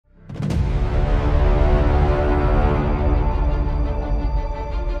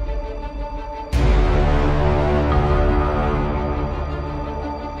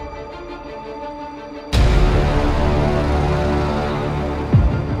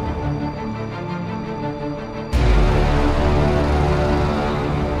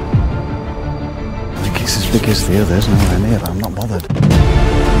big as the others, nowhere near, but I'm not bothered. Hey,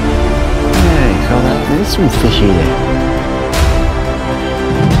 so there's some fish here.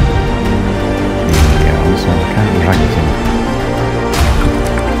 There you go, so I can't drag it in.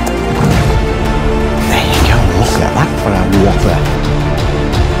 There you go, look at that for a whopper.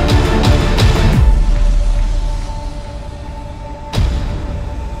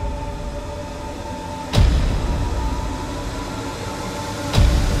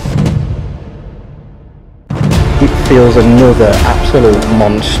 It feels another absolute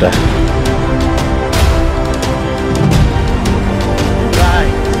monster.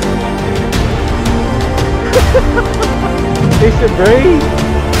 Right. It's a breeze.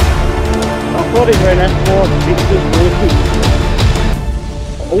 I thought it were an F1. It's a breeze.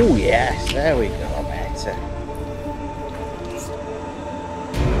 Oh yes, there we go, better.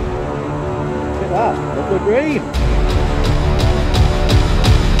 Look at that, lovely green.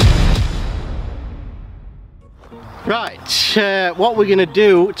 Right, what we're going to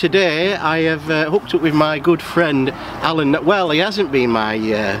do today, I have hooked up with my good friend Alan. Well, he hasn't been my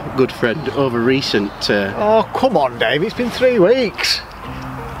good friend over recent... Oh, come on, Dave, it's been 3 weeks.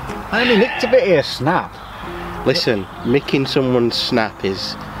 I only nicked a bit here, snap. Listen, nicking someone's snap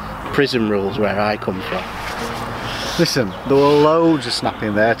is prison rules where I come from. Listen, there were loads of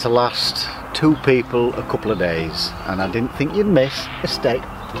snapping there to last 2 people a couple of days, and I didn't think you'd miss a steak.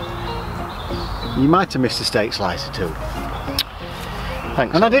 You might have missed a steak slice or 2.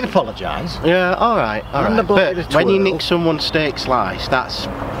 Thanks. And I did apologise. Yeah, alright, alright. But when you nick someone's steak slice, that's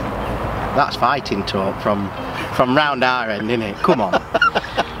fighting talk from round our end, isn't it? Come on.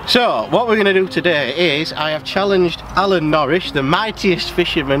 So, what we're going to do today is, I have challenged Alan Norris, the mightiest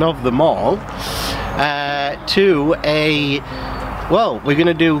fisherman of them all, to a... Well, we're going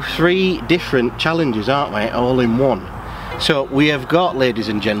to do 3 different challenges, aren't we? All in one. So we have got, ladies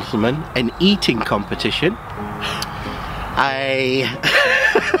and gentlemen, an eating competition,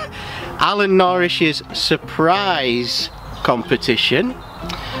 Alan Norris's surprise competition,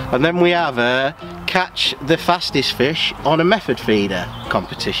 and then we have a catch the fastest fish on a method feeder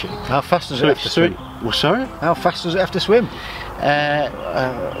competition. How fast does it have to swim? Well, sorry? How fast does it have to swim?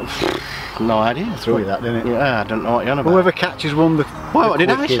 No idea. I threw you that, didn't it? Yeah, I don't know what you're on about. Whoever catches one the what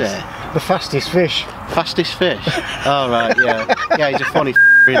did I say? The fastest fish. Fastest fish? Oh right, yeah. Yeah, he's a funny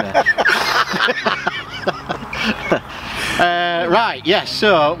isn't he? Right, yes,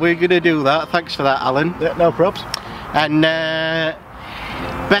 so we're going to do that. Thanks for that, Alan. Yeah, no props. And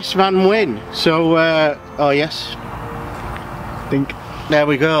best man win. So, oh yes. Think. There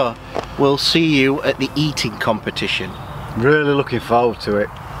we go. We'll see you at the eating competition. Really looking forward to it.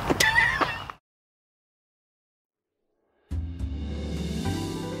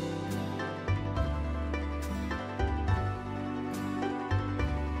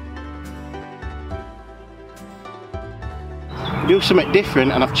 Do something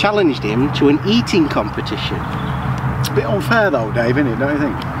different, and I've challenged him to an eating competition. It's a bit unfair though, Dave, isn't it, don't you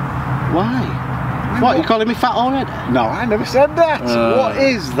think? Why? What, you calling me fat already? No, I never said that. What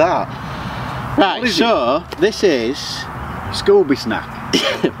is that? Right, so this is Scooby snack.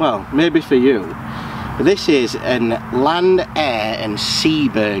 well, maybe for you. But this is an land, air and sea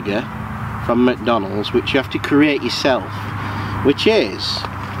burger from McDonald's, which you have to create yourself, which is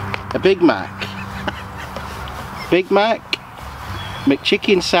a Big Mac,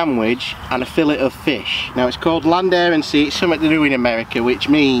 McChicken sandwich and a fillet of fish. Now it's called land, air and sea. It's something to do in America, which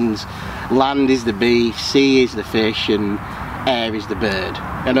means land is the beef, sea is the fish and air is the bird.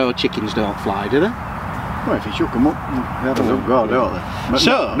 I know chickens don't fly, do they? Well, if you shook them up, they don't go, don't they? But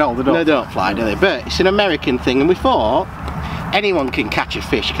so, no, they don't. They don't fly, do they? But it's an American thing, and we thought anyone can catch a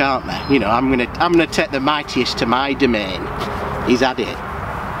fish, can't they? You know, I'm gonna take the mightiest to my domain. He's had it.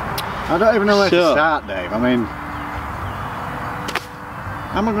 I don't even know where to start, Dave. I mean,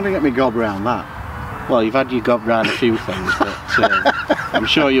 how am I going to get my gob round that? Well, you've had your gob round a few things, but I'm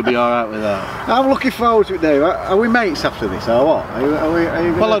sure you'll be alright with that. I'm looking forward to it, Dave. Are we mates after this, or what? Are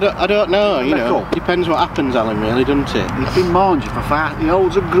you well, I don't know, you know. Depends what happens, Alan, really, doesn't it? He's been mourned you for far. He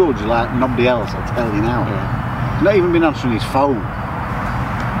holds a grudge like nobody else, I'll tell you now. Yeah. He's not even been answering his phone.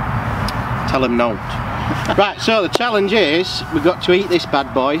 Tell him no. Right, so the challenge is, we've got to eat this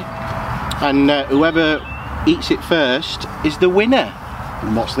bad boy, and whoever eats it first is the winner.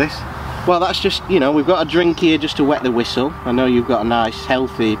 And what's this? Well, that's just, you know, we've got a drink here just to wet the whistle. I know you've got a nice,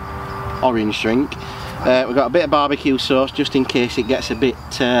 healthy orange drink. We've got a bit of barbecue sauce just in case it gets a bit...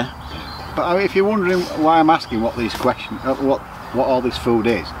 But I mean, if you're wondering why I'm asking what these questions, what all this food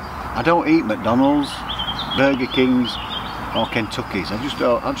is, I don't eat McDonald's, Burger King's, or Kentucky's. I just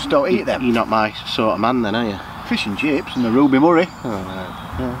don't eat them. You're not my sort of man, then, are you? Fish and chips and the Ruby Murray. Oh,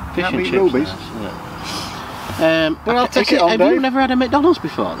 right. Yeah. Fish and chips. Rubies. Nice, yeah. But I'll take it on, Have Dave. you never had a McDonald's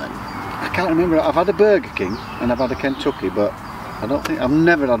before then? I can't remember. I've had a Burger King and I've had a Kentucky, but I don't think I've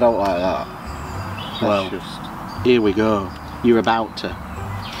never had out like that. That's Well, just... here we go. You're about to.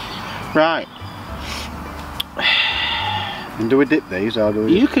 Right. And do we dip these or do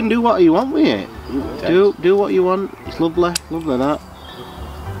we? You can do what you want with it. Do what you want. It's lovely, lovely that.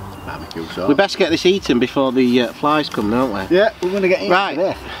 Barbecue sauce. We best get this eaten before the flies come, don't we? Yeah, we're going to get in right.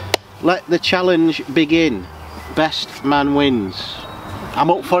 today. Let the challenge begin. Best man wins. I'm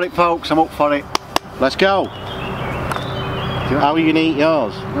up for it, folks. I'm up for it. Let's go. How are you going to eat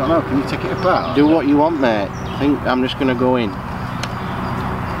yours? I don't know. Can you take it apart? Do what you want, mate. I think I'm just going to go in.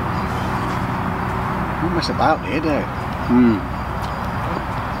 Don't mess about here, Dave.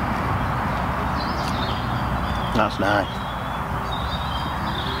 That's nice.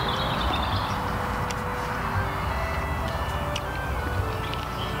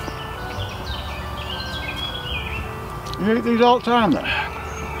 You eat these all the time then?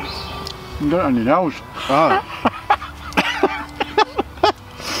 You got it on your nose. Oh.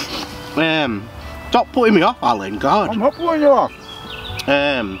 Stop putting me off, Alan, God. I'm not putting you off.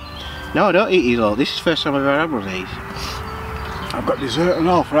 No, I don't eat these all. This is the first time I've ever had one of these. I've got dessert and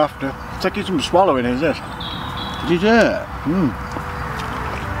all for after. Taking some swallowing, is this? Dessert?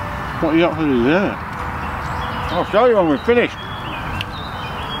 What you got for dessert? I'll show you when we're finished.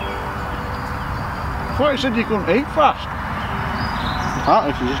 I thought you said you couldn't eat fast. That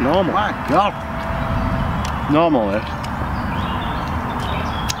this is just normal. My God. Normal this.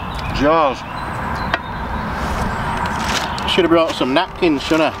 Jaws. Should have brought some napkins,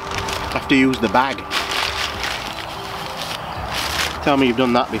 shouldn't I? Have to use the bag. Tell me you've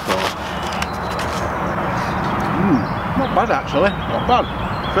done that before. Not bad actually. Not bad.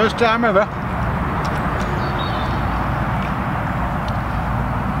 First time ever.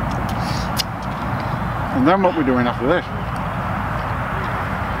 And then what we're doing after this?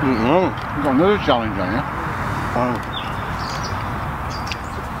 We've got another challenge on you. Oh.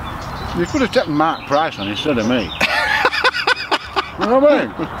 You could have taken Mark Price on instead of me. You know what I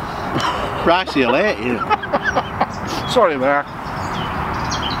mean? Price you late, you. Sorry, Mark.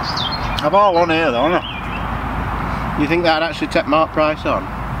 I've all on here though, haven't I? You think that'd actually take Mark Price on?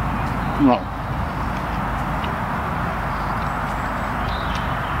 No.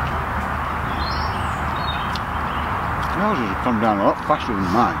 Yours has come down a lot faster than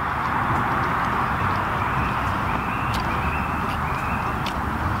mine.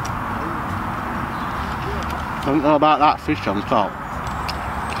 I don't know about that fish on top.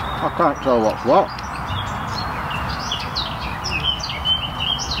 I can't tell what's what.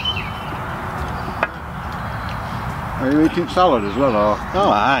 Are you eating salad as well, or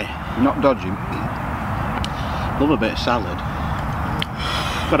Oh aye. you're not dodging? Love a bit of salad.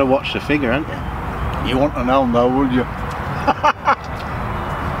 Gotta watch the figure, ain't you? You want to know though, would you?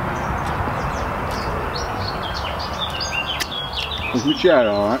 Is my chair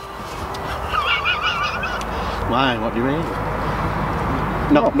alright? Why? What do you mean?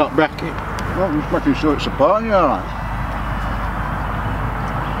 Not bracket. Well, I'm just making sure it's supporting you alright.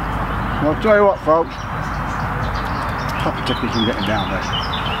 Well, I'll tell you what, folks. Happy tickets and getting down there.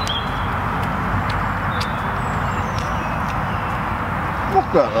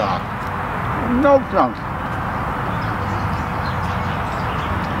 Look at that. No chance.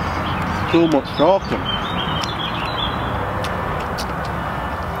 Too much talking.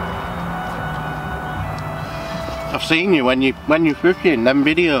 I've seen you when you're fishing, them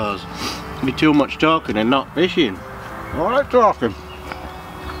videos. Be too much talking and not fishing. I like talking.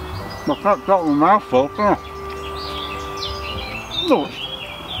 I can't talk with my mouth full, can I? Look,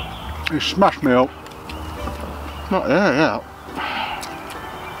 he smashed me up. Not there yet.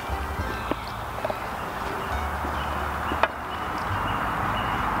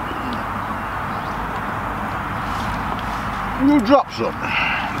 You drop some.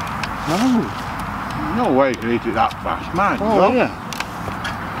 No. No way you can eat it that fast, man. Oh yeah.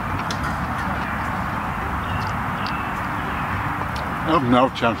 I've no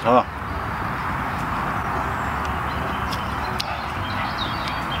chance of that.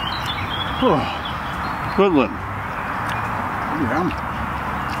 Oh, good one. Yeah.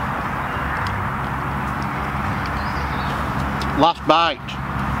 Last bite.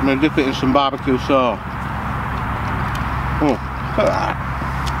 I'm gonna dip it in some barbecue sauce. Oh, look at that.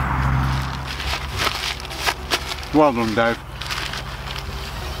 Well done, Dave.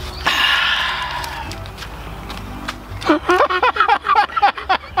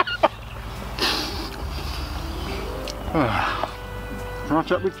 Can I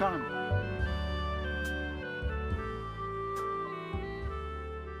take my time?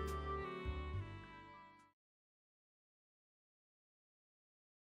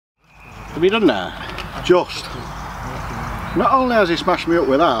 Have you done that? Just. Not only has he smashed me up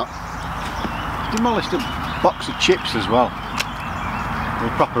with that, he's demolished a box of chips as well. We're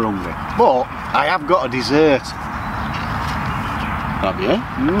proper hungry. But I have got a dessert. Have you?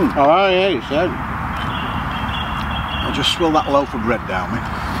 Oh yeah, you said. I'll just swill that loaf of bread down me.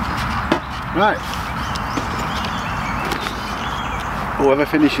 Right. Whoever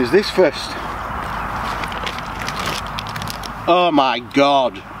finishes this first. Oh my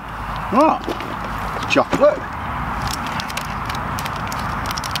god. What? It's chocolate.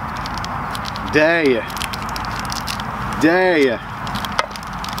 Dare you. Dare you.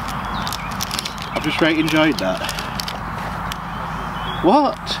 I've just really enjoyed that.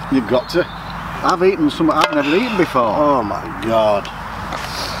 What? You've got to. I've eaten something I've never eaten before. Oh my god.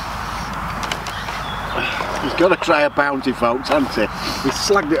 He's got to try a bounty, folks, hasn't he? He's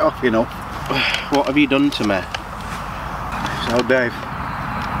slagged it off, you know. What have you done to me? So, Dave.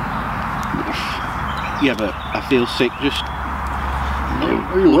 Yeah, but I feel sick just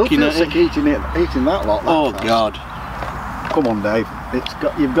You will feel at sick eating that lot. Oh fast. god. Come on, Dave.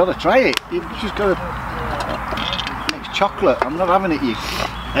 You've got to try it. You've just got to. It's chocolate. I'm not having it. You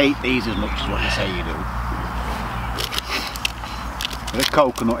hate these as much as what you say you do. Bit of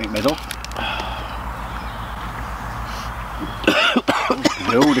coconut in the middle.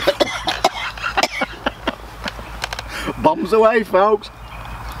 Beautiful. Bombs away, folks.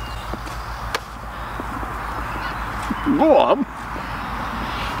 Go on.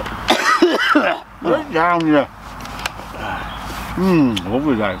 Get down here.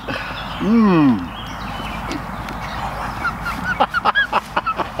 Lovely, Dave.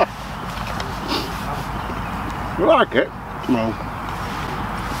 You like it? No.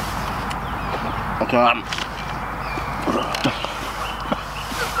 I can't.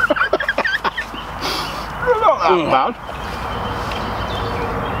 Not that bad.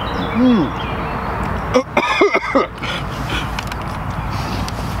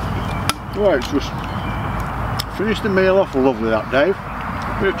 Right, it's just finished the meal off lovely, that, Dave.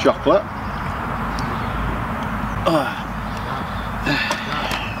 Bit of chocolate.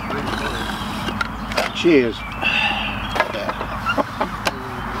 Cheers.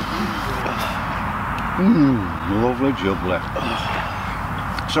 Lovely jubbly.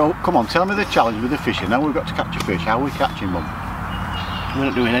 So, come on, tell me the challenge with the fishing. Now we've got to catch a fish. How are we catching them? We're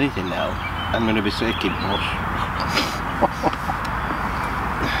not doing anything now. I'm going to be sick in bush.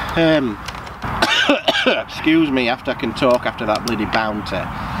 Excuse me, after I can talk after that bloody bounty.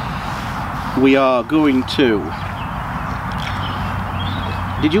 We are going to...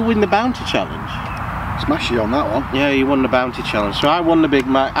 Did you win the bounty challenge? Smash you on that one. Yeah, you won the bounty challenge. So I won the Big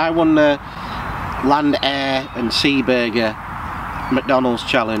Mac. I won the Land, Air and Sea Burger McDonald's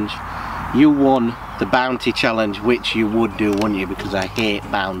challenge. You won the bounty challenge, which you would do, wouldn't you? Because I hate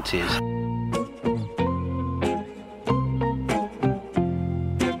bounties.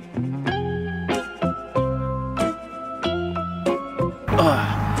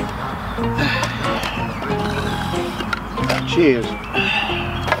 Cheers.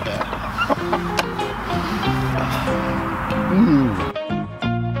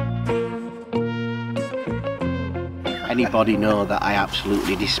 Anybody know that I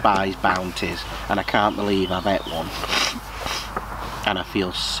absolutely despise bounties, and I can't believe I've ate one. And I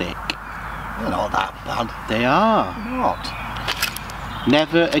feel sick. They're not that bad. They are. What?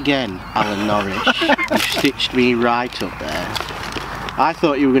 Never again, Alan Norris. You stitched me right up there. I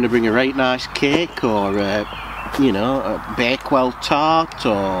thought you were going to bring a right nice cake, or you know, a Bakewell tart,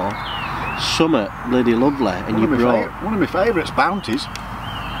 or something bloody lovely, and you brought... One of my favourites, bounties.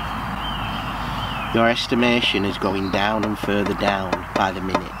 Your estimation is going down and further down by the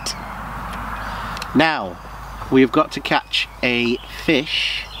minute. Now, we've got to catch a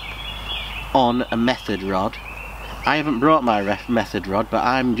fish on a method rod. I haven't brought my method rod, but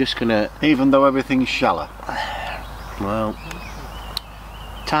I'm just gonna... Even though everything's shallow. Well,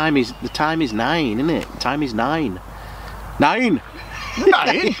 the time is 9, isn't it? Time is 9. 9!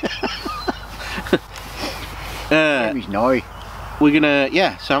 9? Time is 9. We're gonna,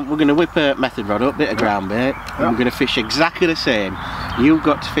 yeah, so we're gonna whip a method rod up, bit of ground bait, and we're gonna fish exactly the same. You've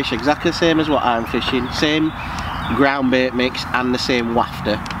got to fish exactly the same as what I'm fishing, same ground bait mix and the same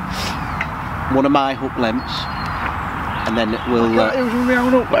wafter. One of my hook lengths, and then we'll... using my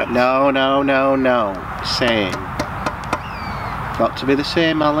own hook length? No, same. Got to be the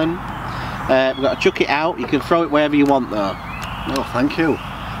same, Alan. We've got to chuck it out. You can throw it wherever you want though. Oh, thank you.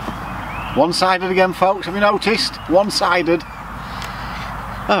 One-sided again, folks, have you noticed? One-sided.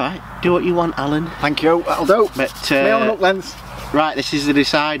 Alright, do what you want, Alan. Thank you, that'll do. But, my own hook length. Right, this is the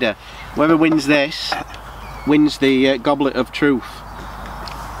decider. Whoever wins this, wins the Goblet of Truth.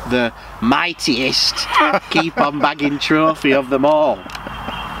 the mightiest keep on bagging trophy of them all.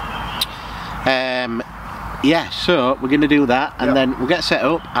 Yeah, so we're going to do that, and then we'll get set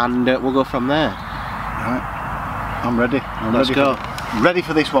up and we'll go from there. Right, I'm ready. Let's go. Ready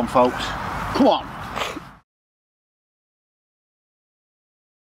for this one, folks. Come on.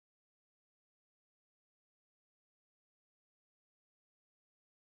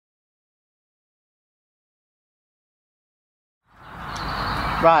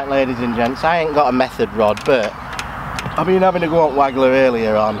 Right, ladies and gents, I ain't got a method rod, but I've been having a go at Waggler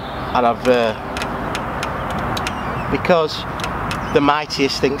earlier on, and I've because the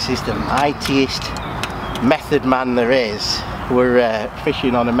mightiest thinks he's the mightiest method man there is, we're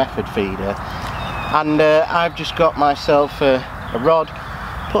fishing on a method feeder, and I've just got myself a rod,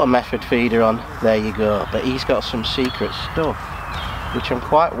 put a method feeder on, there you go. But he's got some secret stuff which I'm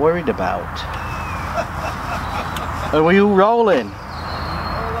quite worried about. Are you rolling?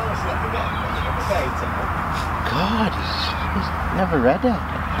 God, he's never ready.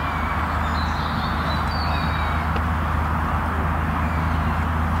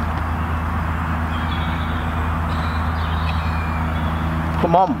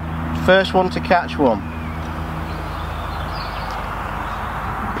 Come on, first one to catch one.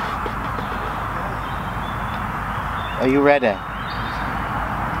 Are you ready?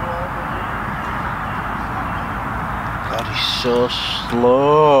 God, he's so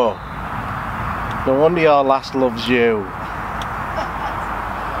slow. No wonder your lass loves you.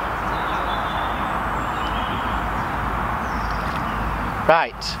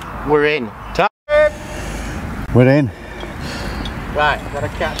 Right, we're in. We're in. Right, gotta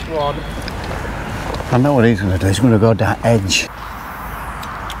catch one. I know what he's going to do. He's going to go down edge.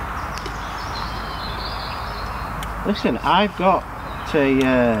 Listen, I've got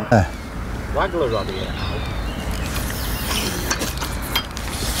a Waggler rod here.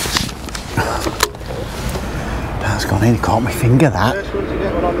 That's gone in. He caught my finger. That. First one to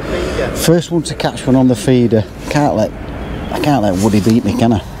get one on the feeder. First one to catch one on the feeder. I can't let Woody beat me,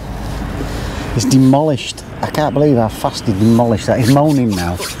 can I? He's demolished. I can't believe how fast he demolished that. He's moaning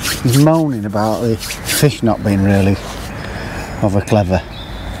now. He's moaning about the fish not being really over clever.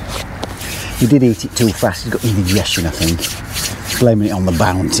 He did eat it too fast. He's got indigestion, I think. He's blaming it on the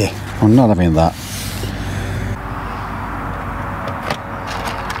bounty. I'm not having that.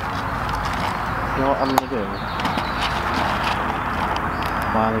 You know what I'm going to do?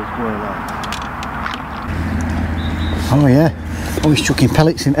 While he's going on. Oh yeah. Oh, he's chucking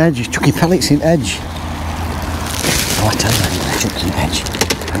pellets in edge. He's chucking pellets in edge. Oh, I tell you, I'm going to chuck some edge.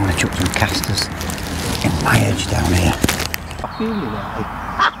 I'm going to chuck some casters in my edge down here. I feel you now.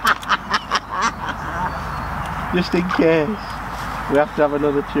 Just in case we have to have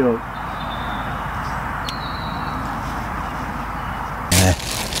another chuck.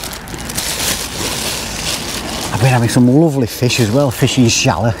 I've been having some lovely fish as well, fishing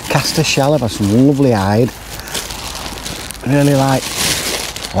shallow, caster shallow, but some lovely hide. Really light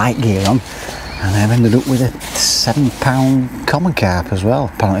gear on, and I've ended up with a £7 common carp as well.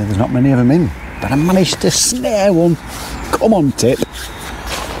 Apparently there's not many of them in, but I managed to snare one. Come on, Tip.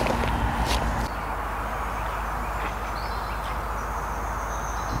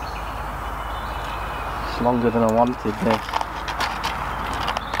 It's longer than I wanted this.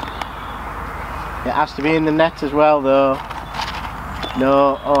 It has to be in the net as well though.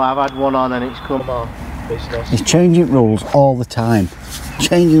 No, oh, I've had one on and it's come on. He's changing rules all the time.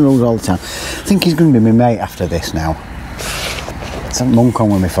 Changing rules all the time. I think he's going to be my mate after this now. He's had monk on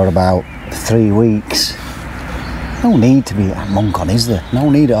with me for about 3 weeks. No need to be at monk on, is there? No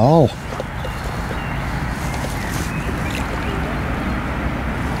need at all.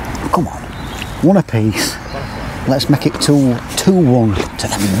 Come on, one apiece. Let's make it 2-1 to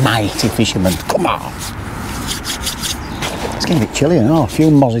the mighty fishermen. Come on. It's getting a bit chilly and all. A few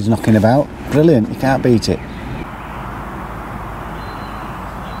mozzies knocking about. Brilliant, you can't beat it.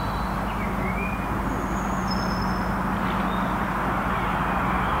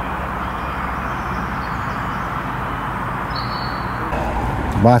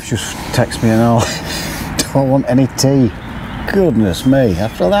 Wife just texted me and all. Don't want any tea. Goodness me,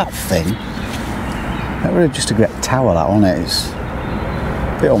 after that thing. That was just a great tower, that one. It's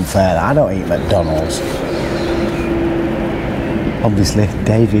a bit unfair. I don't eat McDonald's. Obviously,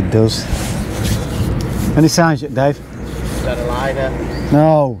 David does. Any signs yet, Dave? Is that a liner?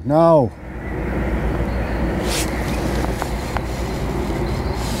 No, no.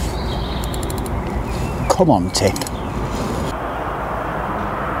 Come on, Tip.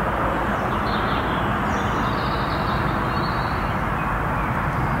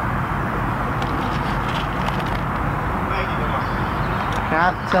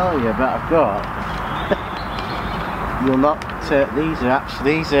 can't tell you, but I've got. You'll not. These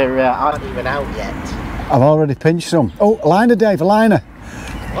aren't even out yet. I've already pinched some. Oh, a liner, Dave, a liner.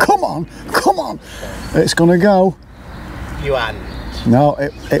 What? Come on, come on. It's gonna go. You hadn't. No,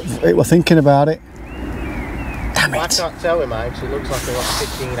 it was thinking about it. Damn it. Well, I can't tell him, mate, because it looks like a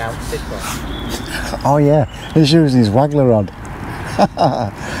 15 ounce tipper. Oh yeah, he's using his waggler rod.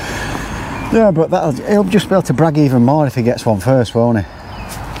 Yeah, but he'll just be able to brag even more if he gets one first, won't he?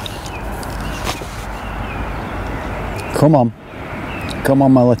 Come on. Come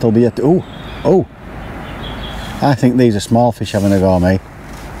on, my little beauty. Oh, oh. I think these are small fish having a go at me.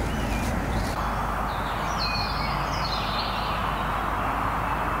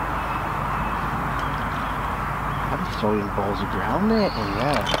 I'm throwing balls of ground there in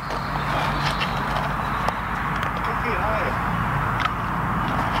there.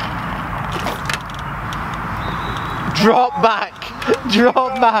 Drop back!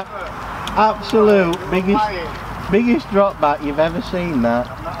 Drop back! Absolute biggest drop back you've ever seen, that.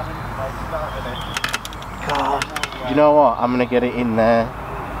 God, you know what? I'm gonna get it in there.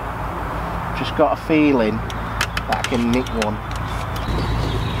 Just got a feeling that I can nick one.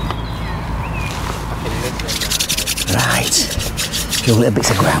 Right. Do a little bits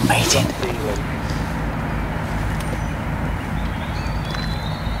of ground baiting.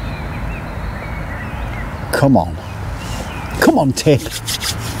 Come on. Come on, Tip.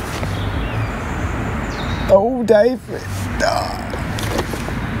 Oh, Dave.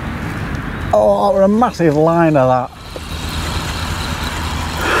 Oh, that was a massive liner, that.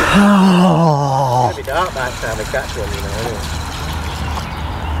 Oh. It's gonna be dark by the time we catch one, you know, anyway.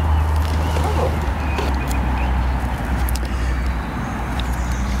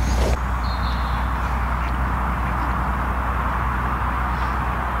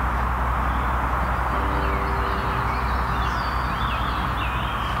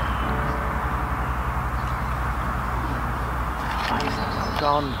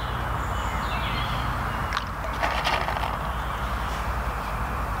 Gone.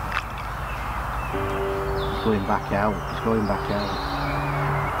 It's going back out. It's going back out.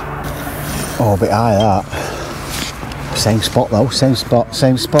 Oh, a bit high, that. Same spot though, same spot,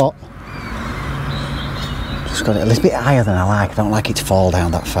 same spot. Just got it a little bit higher than I like. I don't like it to fall down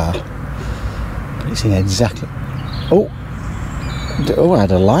that far. But it's in exactly. Oh, oh, I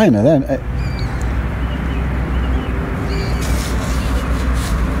had a liner then.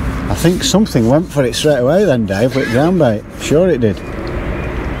 I think something went for it straight away then, Dave, with ground bait. Sure it did.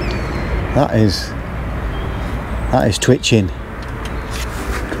 That is twitching.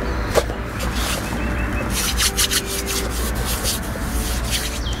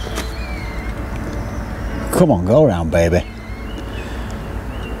 Come on, go around, baby.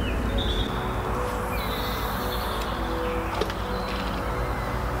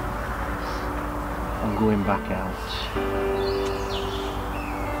 I'm going back out.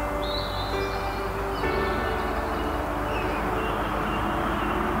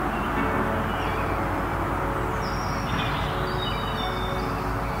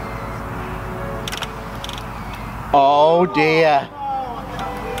 Oh dear.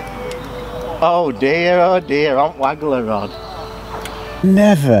 Oh dear, on waggler rod.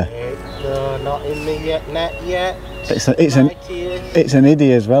 Never. No, not in the net yet. It's an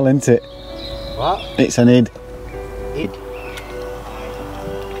idy as well, isn't it? What? It's an id. Id?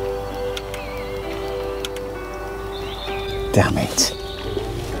 Damn it.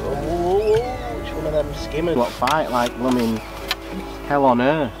 Oh, it's one of them skimmers. What fight like blooming hell on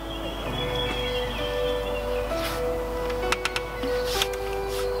earth.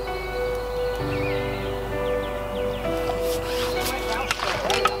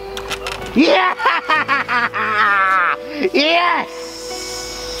 Yeah! Yes!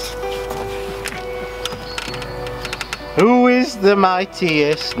 Who is the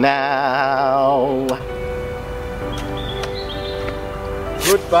mightiest now?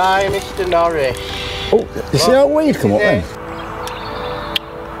 Goodbye, Mr. Norris. Oh, you see how weed come up then?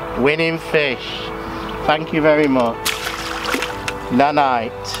 Winning fish. Thank you very much.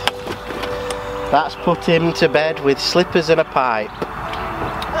 Nanite. That's put him to bed with slippers and a pipe.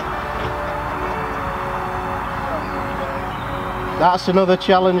 That's another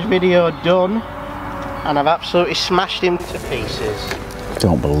challenge video done, and I've absolutely smashed him to pieces.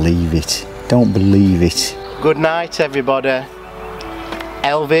 Don't believe it. Don't believe it. Good night, everybody.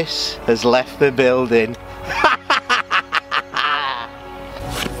 Elvis has left the building.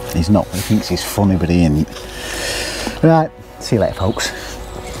 He's not. He thinks he's funny, but he ain't. Right. See you later, folks.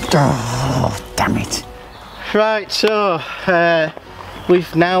 Oh, damn it. Right, so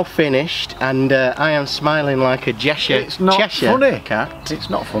we've now finished, and I am smiling like a Cheshire funny. cat. It's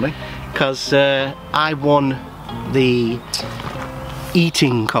not funny. Because I won the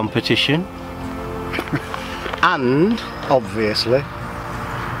eating competition. And obviously.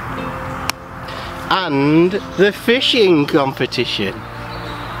 And the fishing competition.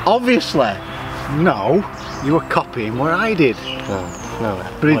 Obviously. No, you were copying what I did.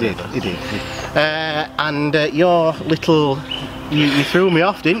 No, but he did. And your little, you threw me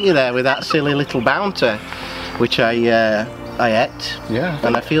off, didn't you, there with that silly little bounty, which I ate. Yeah.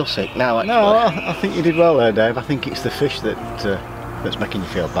 And I feel sick now. Actually. No, I think you did well there, Dave. I think it's the fish that's making you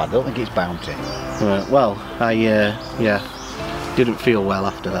feel bad. I don't think it's bounty. Well, I didn't feel well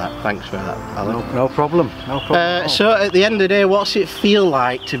after that. Thanks for that, Alan. No problem. No problem. So at the end of the day, what's it feel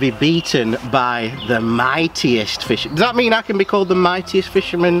like to be beaten by the mightiest fish? Does that mean I can be called the mightiest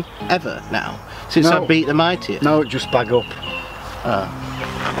fisherman ever now? Since I beat the mightiest? No, just bag up.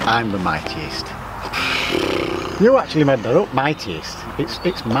 I'm the mightiest. You actually made that up, mightiest.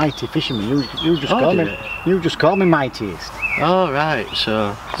 It's mighty fisherman. You just call me mightiest. Oh right,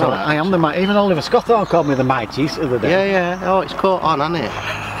 so I am the mightiest. Even Oliver Scotthorne called me the mightiest the other day. Yeah. Oh, it's caught on, hasn't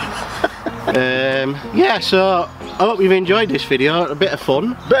it? Yeah. So I hope you've enjoyed this video. A bit of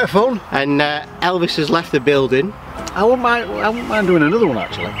fun. And Elvis has left the building. I wouldn't mind doing another one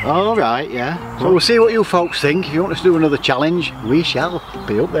actually. All right, yeah. So we'll see what you folks think. If you want us to do another challenge, we shall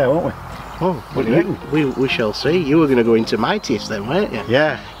be up there, won't we? Oh, what do you reckon? We shall see. You were going to go into mightiest then, weren't you?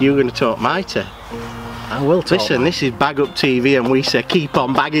 Yeah. You were going to talk mighty. I will talk. Listen, this is BagUpTV, and we say keep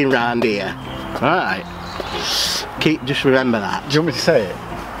on bagging round here. Alright. Just remember that. Do you want me to say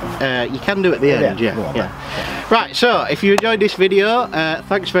it? You can do it at the end, yeah. Right, so if you enjoyed this video,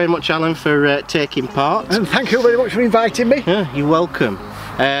 thanks very much, Alan, for taking part. And thank you very much for inviting me. Yeah, you're welcome.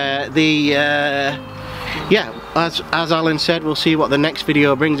 Yeah, as Alan said, we'll see what the next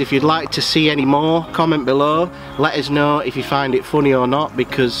video brings. If you'd like to see any more, comment below. Let us know if you find it funny or not,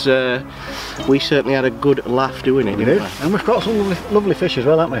 because we certainly had a good laugh doing it, didn't we? And we've got some lovely fish as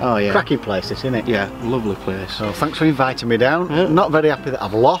well, haven't we? Oh yeah. Cracking place this, isn't it? Yeah, lovely place. So thanks for inviting me down. Yeah. Not very happy that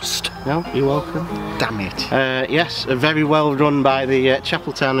I've lost. No, you're welcome. Damn it. Yes, very well run by the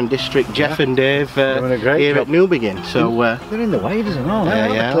Chapeltown and District, Jeff and Dave doing a great here job. at Newbegin. So they're in the waves and all.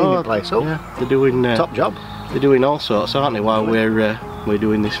 Yeah. Cleaning the place up. Yeah, they're doing top job. They're doing all sorts, aren't they, while we're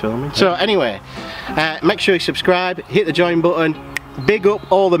doing this filming. So anyway, make sure you subscribe, hit the join button, big up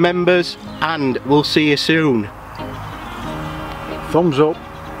all the members, and we'll see you soon. Thumbs up.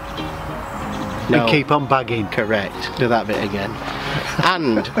 No. And keep on bagging. Correct. Do that bit again.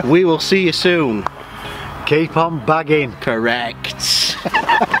 And we will see you soon. Keep on bagging. Correct.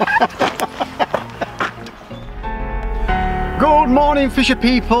 Good morning, fisher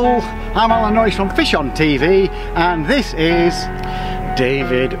people. I'm Alan Noyes from Fish on TV, and this is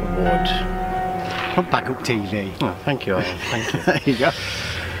David Wood from BagUpTV. Oh, thank you, Alan. Thank you. There you go.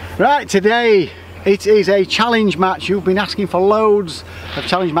 Right, today it is a challenge match. You've been asking for loads of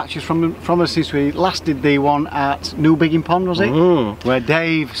challenge matches from us since we last did the one at Newbegin Pond, was it? Where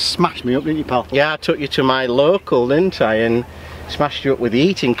Dave smashed me up, didn't you, pal? Yeah, I took you to my local, didn't I, and smashed you up with the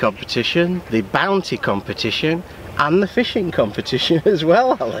eating competition, the bounty competition, and the fishing competition as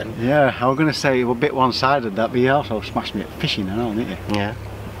well, Alan. Yeah, I was going to say you were a bit one-sided that, but you also smashed me at fishing and all, didn't you? Yeah.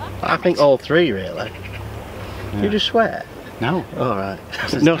 I think all three, really. Yeah. You just swear? No. Alright.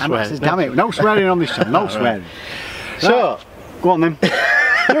 No swearing. Damn it, no swearing on this channel, no swearing. So, go on then.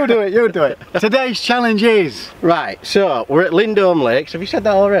 You do it. Today's challenge is... Right, so we're at Lindholm Lakes. Have you said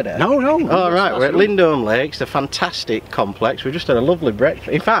that already? No. Alright, we're at Lindholm Lakes, the fantastic complex. We've just had a lovely breakfast.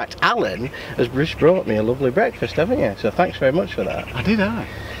 In fact, Alan has just brought me a lovely breakfast, haven't you? So thanks very much for that. I did, I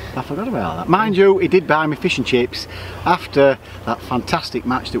forgot about that. Mind you, he did buy me fish and chips after that fantastic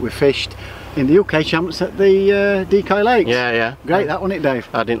match that we fished in the UK champs at the Decoy Lakes. Yeah. Great, that wasn't it, Dave?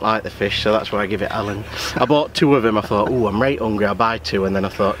 I didn't like the fish, so that's why I give it Alan. I bought 2 of them. I thought, oh, I'm right hungry, I'll buy 2, and then I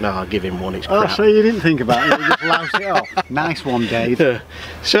thought, no, I'll give him 1, it's crap. Oh, so you didn't think about it, you just loused it off. Nice one, Dave.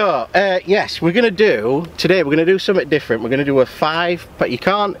 So, yes, today we're going to do something different. We're going to do a 5, but you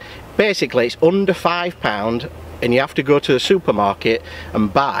can't, basically it's under £5, and you have to go to the supermarket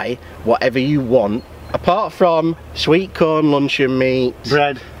and buy whatever you want, apart from sweet corn, luncheon meat,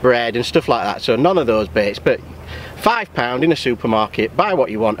 bread and stuff like that. So none of those bits, but £5 in a supermarket, buy what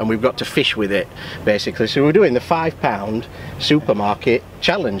you want, and we've got to fish with it, basically. So we're doing the £5 supermarket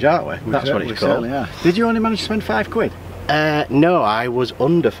challenge, aren't we? That's what it's called. Yeah. Did you only manage to spend £5? No, I was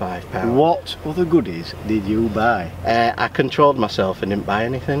under £5. What other goodies did you buy? I controlled myself and didn't buy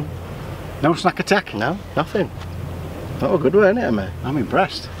anything. No snack attack? No, nothing. That was good, weren't it, mate? I'm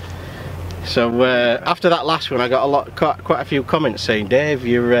impressed. So after that last one, I got quite a few comments saying, Dave,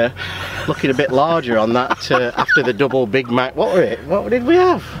 you're looking a bit larger on that after the double Big Mac. What were it? What did we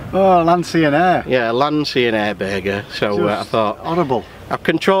have? Oh, Lancey and Air. Yeah, Lancey and Air burger. So I thought, horrible. I've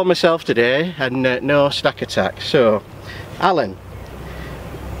controlled myself today and no snack attack. So, Alan,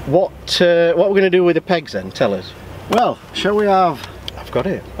 what we're going to do with the pegs then? Tell us. Well, shall we have... I've got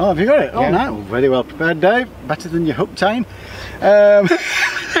it. Oh, have you got it? Oh, yeah. no. Very well prepared, Dave. Better than your hook time.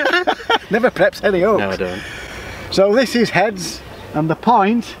 Never preps any hooks. No, I don't. So this is heads, and the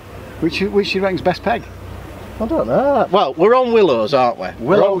point, which you reckon's best peg? I don't know. Well, we're on Willows, aren't we?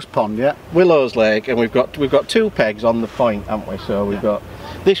 Willows Pond, yeah. Willows Lake, and we've got 2 pegs on the point, haven't we? So we've got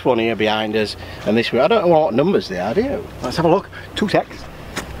this one here behind us, and this one. I don't know what numbers they are, do you? Let's have a look. 2 secs.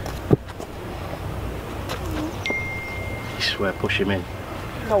 This is where I push him in.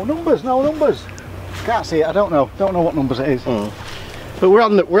 No numbers, no numbers. Can't see it. I don't know. Don't know what numbers it is. But we're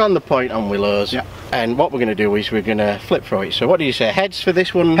on the point on Willows. Yeah. And what we're going to do is we're going to flip through it. So what do you say? Heads for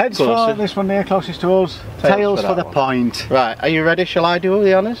this one? Heads for this one there, closest to us. Tails for the point. Right. Are you ready? Shall I do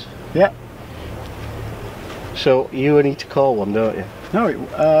the honours? Yeah. So you need to call one, don't you? No,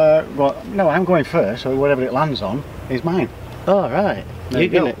 well, no, I'm going first. So whatever it lands on is mine. Oh right. You're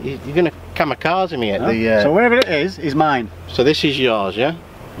gonna kamikaze me at the. So whatever it is mine. So this is yours, yeah?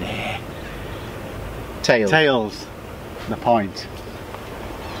 Yeah. Tails. Tails. The point.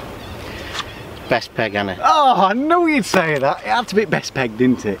 Best peg, Anna. Oh, I knew you'd say that. It had to be best peg,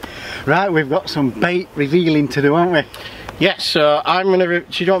 didn't it? Right, we've got some bait revealing to do, haven't we? Yes, so I'm going to...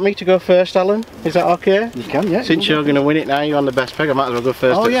 Do you want me to go first, Alan? Is that okay? You can, yeah. Since you're going to win it now, you're on the best peg, I might as well go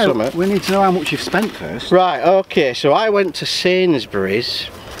first at Summit. We need to know how much you've spent first. Right, okay, so I went to Sainsbury's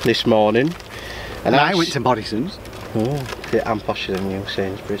this morning. And I went to Morrison's. Oh, I'm posher than you,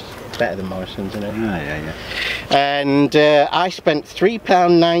 Sainsbury's. Better than Morrison's, isn't it? Yeah. And I spent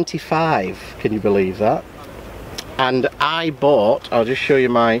 £3.95, can you believe that? And I bought, I'll just show you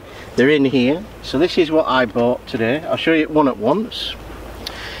they're in here. So this is what I bought today. I'll show you one at once.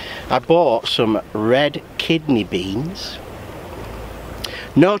 I bought some red kidney beans.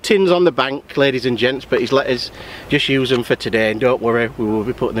 No tins on the bank, ladies and gents, but he's let us just use them for today, and don't worry, we will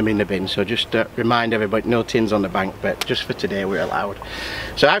be putting them in the bin. So just remind everybody, no tins on the bank, but just for today we're allowed.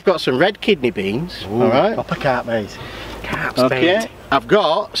 So I've got some red kidney beans. Ooh, alright. Proper carp bait. Carp's okay. bait. I've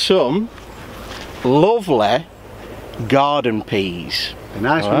got some lovely garden peas. Be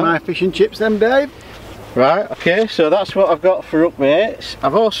nice with my fish and chips then, Dave. Right, okay, so that's what I've got for upmates.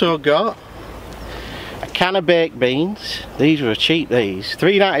 I've also got a can of baked beans. These were cheap, these.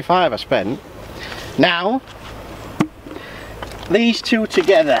 £3.95 I spent. Now, these two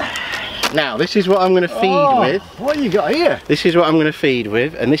together. Now, this is what I'm going to feed with. What you got here? This is what I'm going to feed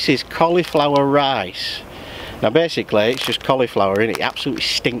with, and this is cauliflower rice. Now, basically, it's just cauliflower in it. It absolutely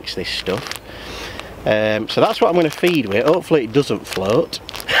stinks, this stuff. So that's what I'm going to feed with. Hopefully it doesn't float,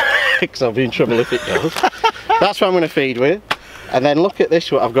 because I'll be in trouble if it does. That's what I'm going to feed with. And then look at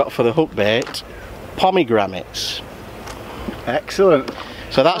this, what I've got for the hook bait. Pomegranates. Excellent.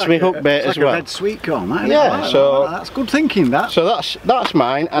 So that's my hook bait as well. A red sweet corn, man. Yeah, so that's good thinking, that. So that's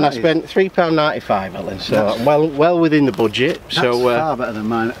mine, and I spent £3.95, Alan. So I'm well within the budget. That's so far better than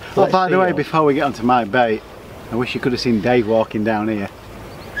mine. Oh, by the way, before we get onto my bait, I wish you could have seen Dave walking down here.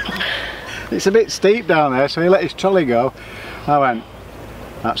 It's a bit steep down there, so he let his trolley go. I went,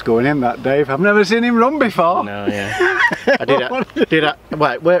 that's going in, that, Dave. I've never seen him run before. No, yeah. Well,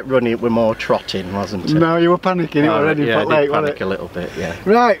 it weren't running, it were more trotting, wasn't it? No, you were panicking, it was ready for late, wasn't it? I did panic a little bit, yeah.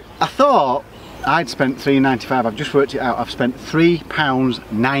 Right, I thought I'd spent £3.95. I've just worked it out. I've spent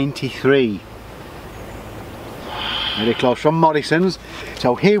 £3.93. Very close from Morrison's.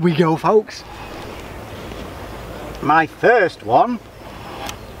 So here we go, folks. My first one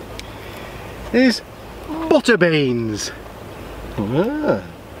is butter beans.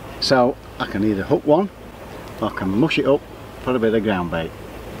 So I can either hook one or I can mush it up for a bit of ground bait,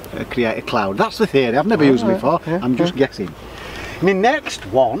 create a cloud. That's the theory. I've never used them before. I'm just guessing. My next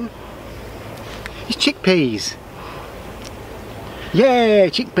one is chickpeas. Yeah,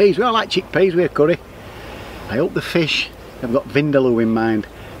 chickpeas. We all like chickpeas with a curry. I hope the fish have got vindaloo in mind.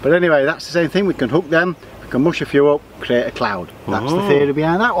 But anyway, that's the same thing. We can hook them, we can mush a few up, create a cloud. That's the theory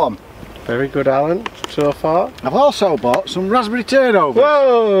behind that one. Very good, Alan, so far. I've also bought some raspberry turnovers.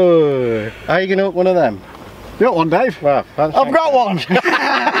 Whoa! How are you going to hook one of them? You got one, Dave? Well, I've got one!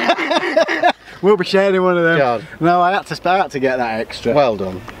 We'll be sharing one of them. God. No, I had to get that extra. Well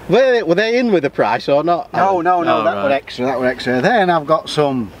done. Were they in with the price or not? No, that was extra, that was extra. Then I've got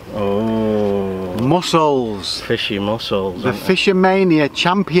some mussels. Fishy mussels. The Fishermania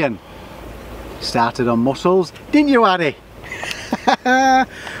champion started on mussels, didn't you, Addy?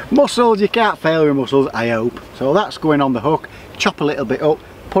 Mussels, you can't fail with mussels, I hope. So that's going on the hook. Chop a little bit up,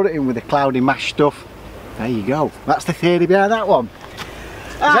 put it in with the cloudy mash stuff. There you go. That's the theory behind that one.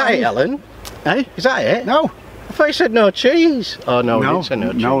 Is that it, Alan? Eh? Is that it? No. I thought you said no cheese. Oh no, no, it's a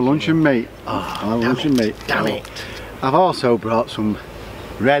no cheese. No luncheon meat. Oh, luncheon meat. Damn it. I've also brought some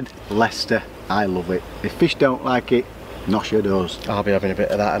red Leicester. I love it. If fish don't like it, Nosha does. I'll be having a bit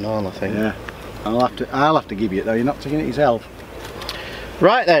of that and all, I think. Yeah. I'll have to give you it though. You're not taking it yourself.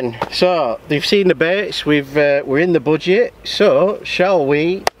 Right then. So you've seen the baits. We're in the budget. So shall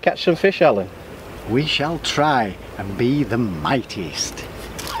we catch some fish, Alan? We shall try and be the mightiest.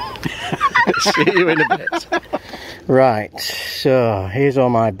 See you in a bit. Right, so here's all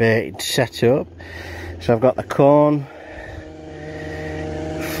my bait set up. So I've got the corn,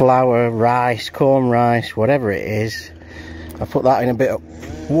 flour, rice, corn rice, whatever it is. I put that in a bit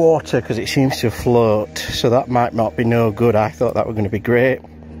of water because it seems to float, so that might not be no good. I thought that were going to be great,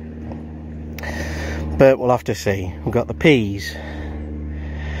 but we'll have to see. We've got the peas,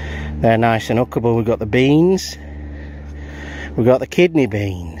 they're nice and hookable. We've got the beans, we've got the kidney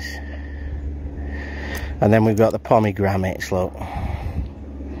beans, and then we've got the pomegranates. Look,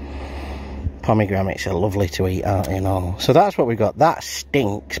 pomegranates are lovely to eat, aren't they, and all. So that's what we got. That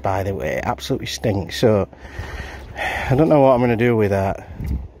stinks, by the way, absolutely stinks. So I don't know what I'm going to do with that.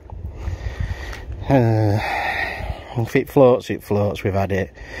 If it floats, it floats. We've had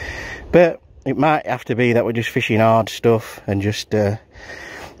it, but it might have to be that we're just fishing hard stuff, and just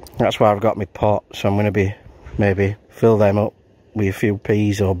that's why I've got my pot. So I'm going to be maybe fill them up with a few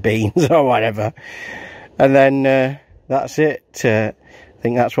peas or beans or whatever, and then that's it. I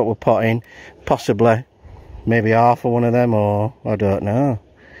think that's what we're potting. Possibly maybe half of one of them, or I don't know,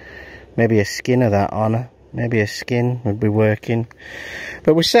 maybe a skin of that on. Maybe a skin would be working.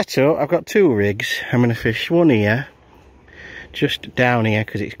 But we're set up. I've got two rigs. I'm going to fish one here, just down here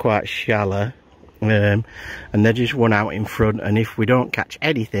because it's quite shallow, and then just one out in front, and if we don't catch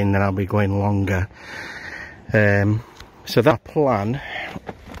anything then I'll be going longer. So that plan.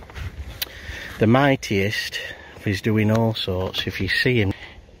 The mightiest is doing all sorts. If you see him,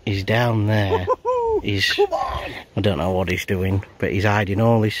 he's down there. He's, I don't know what he's doing, but he's hiding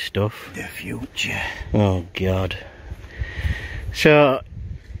all his stuff. The future. Oh God. So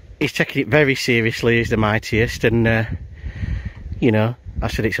he's taking it very seriously. He's the mightiest, and you know, I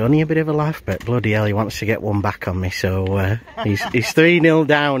said it's only a bit of a laugh, but bloody hell, he wants to get one back on me. So he's 3-0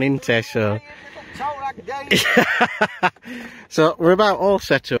 down, isn't he? So so we're about all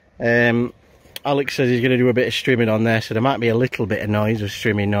set up. Alex says he's going to do a bit of streaming on there, so there might be a little bit of noise, of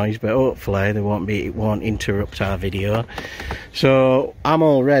streaming noise, but hopefully there won't be. It won't interrupt our video. So I'm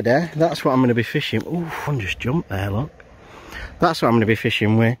all ready. That's what I'm going to be fishing. Ooh, one just jumped there, look. That's what I'm going to be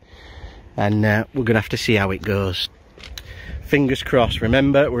fishing with, and we're going to have to see how it goes. Fingers crossed.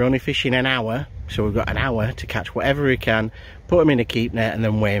 Remember, we're only fishing an hour, so we've got an hour to catch whatever we can, put them in a keep net, and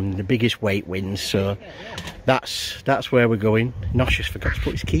then weigh them. The biggest weight wins. So that's where we're going. Nosh just forgot to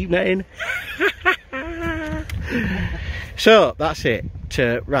put his keep net in. So that's it.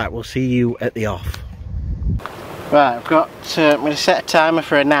 Right, we'll see you at the off. Right, I've got. I'm going to set a timer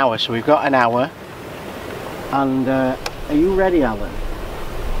for an hour, so we've got an hour. And are you ready, Alan?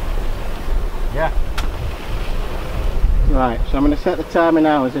 Yeah. Right, so I'm going to set the timer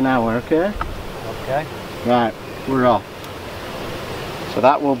now as an hour, okay? Okay. Right, we're off. So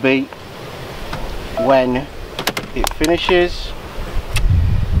that will be when it finishes.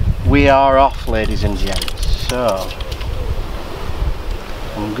 We are off, ladies and gents. So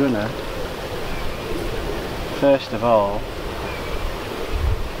I'm gonna first of all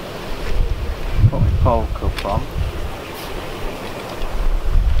put my pole cup on.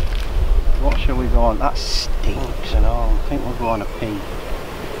 What shall we go on? That stinks and all. I think we'll go on a pea.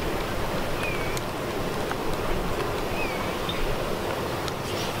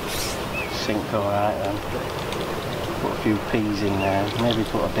 Sink alright then. Put a few peas in there. Maybe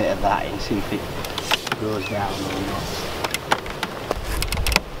put a bit of that in, see if it goes down or not.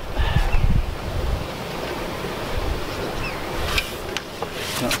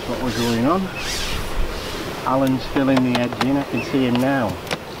 That's what we're going on. Alan's filling the edge in, I can see him now.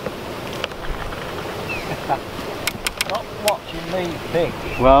 Stop watching me big.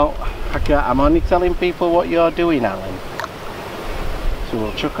 Well, I'm only telling people what you're doing, Alan. So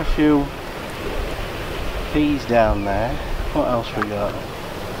we'll chuck a few peas down there. What else we got?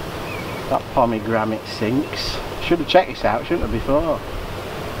 That pomegranate sinks. Should have checked this out, shouldn't have, before? No.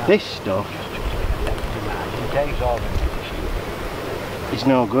 This stuff is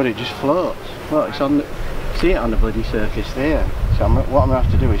no good, it just floats. Look, it's on the, see it on the bloody surface there. So what I'm going to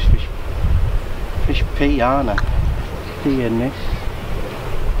have to do is fish pea, aren't I? Pea in this.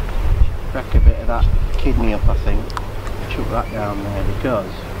 crack a bit of that kidney up, I think. Chuck that down there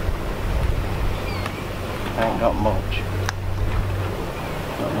because I ain't got much.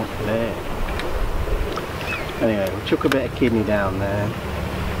 Not much bait. Anyway, we'll chuck a bit of kidney down there.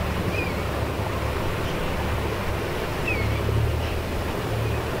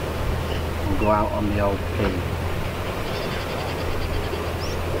 And go out on the old pea.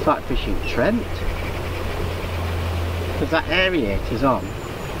 It's like fishing Trent. Because that aerator's on.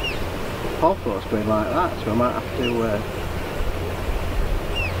 Whole float's going like that, so I might have to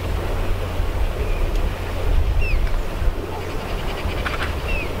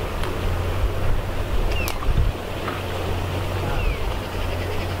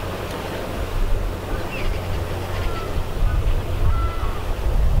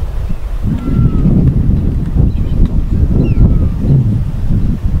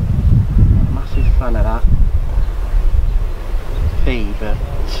massive fan of that pea, but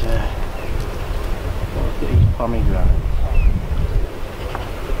look at these pomegranates.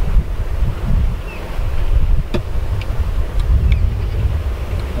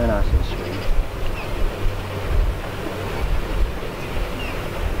 They're nice and sweet.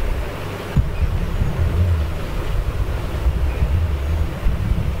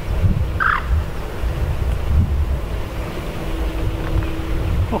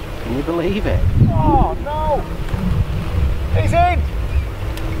 Oh, can you believe it? Oh no! He's in!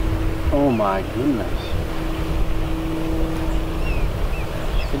 Oh my goodness.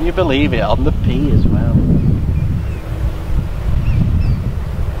 Can you believe it? On the pea as well.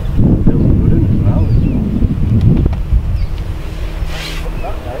 Feels wooden as well.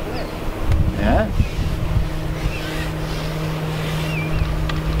 Yeah.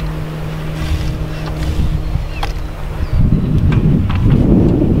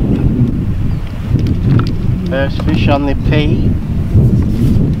 First fish on the pea.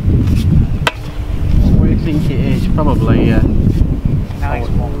 What do you think it is? Probably Nice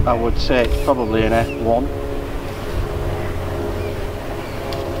one. I would say it's probably an F1.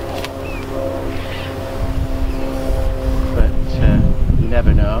 But you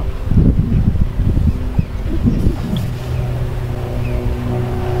never know.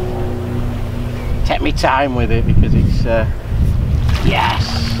 Take me time with it because it's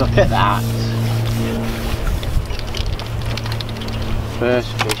yes, look at that.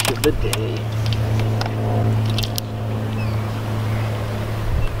 First fish of the day.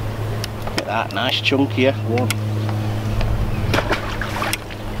 Look at that, nice chunkier.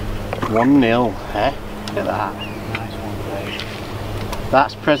 1-0, eh? Look at that. Nice one, Dave.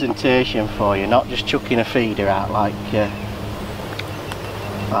 That's presentation for you, not just chucking a feeder out like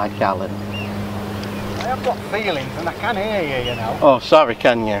Alan. I have got feelings and I can hear you, you know. Oh, sorry,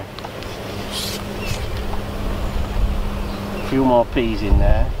 can you? A few more peas in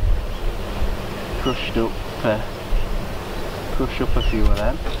there. Crush up a few of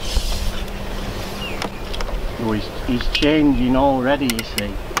them. Oh, he's changing already, you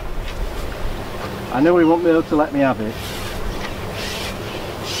see. I know he won't be able to let me have it.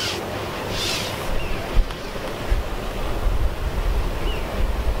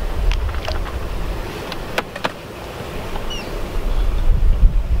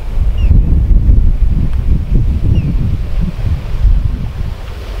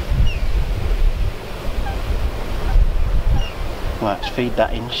 Let's feed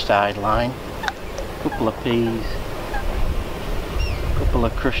that inside line. Couple of peas, couple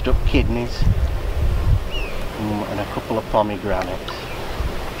of crushed up kidneys, and a couple of pomegranates.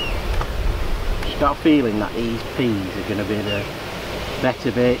 Just got a feeling that these peas are going to be the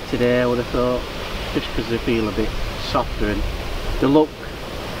better bait today, I would have thought, just because they feel a bit softer and they look,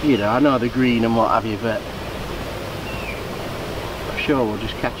 you know, I know they're green and what have you, but I'm sure we'll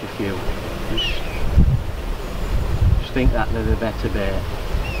just catch a few. Just think that they're the better bait.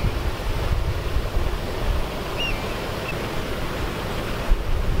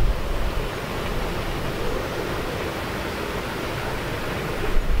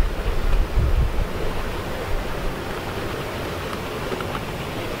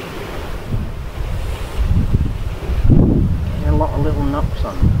 A lot of little knocks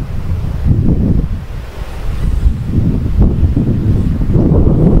on them.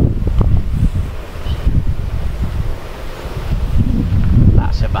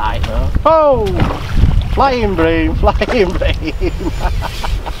 That's a bite though. Oh! Flying bream, flying bream!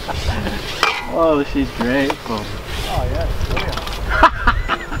 Oh, this is great fun. Oh yeah, it's brilliant.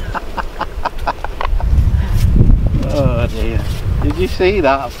 Oh dear. Did you see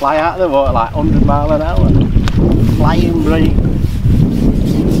that? Fly out of the water like 100 miles an hour. Flying bream.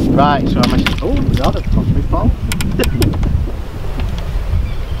 Right, so I'm oh god, I've tossed my pole.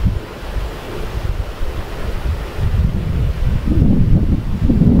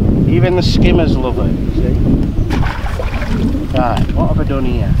 Even the skimmers love it, you see. Right, what have I done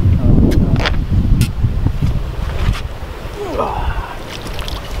here?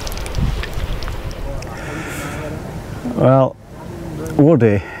 Well,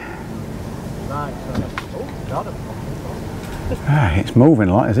 Woody. It's moving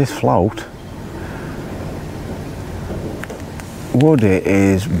a lot, is this float? Woody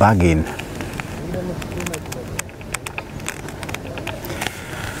is bagging.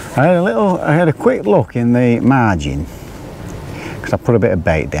 I had a quick look in the margin because I put a bit of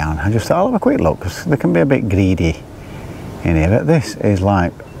bait down. I just thought I'll have a quick look because they can be a bit greedy in here. But this is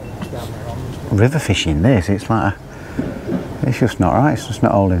like river fishing. It's like it's just not right. It's just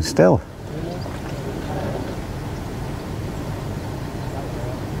not holding still.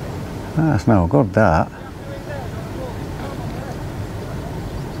 That's no good, that.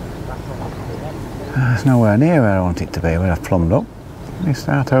 That's nowhere near where I want it to be, where I've plumbed up. Let me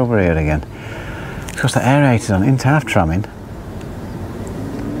start over here again. Because the aerator's on, into half tramming.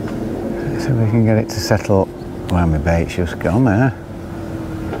 Let's see if we can get it to settle where my bait's just gone there.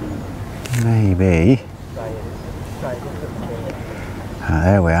 Maybe.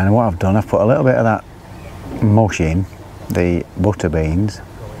 There we are. And what I've done, I've put a little bit of that mush in, the butter beans.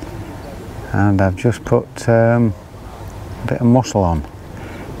 And I've just put a bit of mussel on,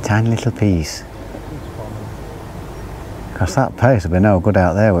 tiny little piece. Because that pace will be no good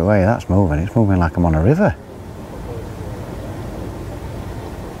out there with the way that's moving. It's moving like I'm on a river.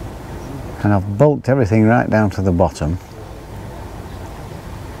 And I've bulked everything right down to the bottom.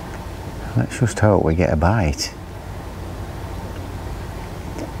 Let's just hope we get a bite.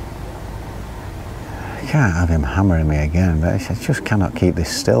 I can't have him hammering me again, but I just cannot keep this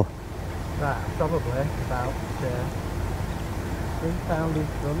still. Right, probably about 3 pounds in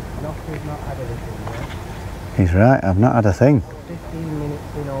front. We've not had anything yet. He's right, I've not had a thing. 15 minutes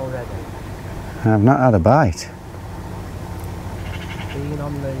in already. I've not had a bite. Being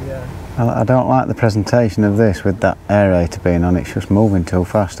on the... I don't like the presentation of this with that aerator being on. It's just moving too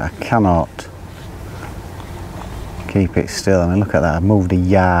fast. I cannot keep it still. I mean, look at that. I've moved a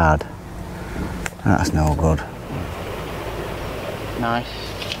yard. That's no good. Nice.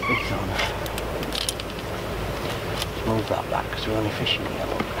 It's on. Let's move that back because we're only fishing here,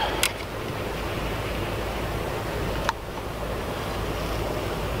 look.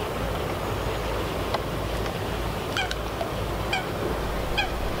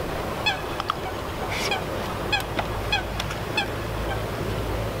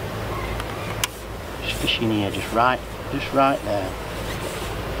 Just fishing here, just right there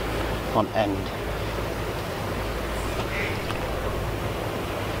on end.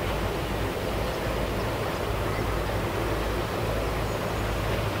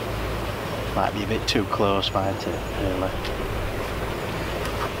 Might be a bit too close, mightn't it, really?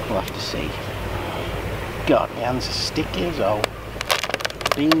 We'll have to see. God, my hands are sticky as all.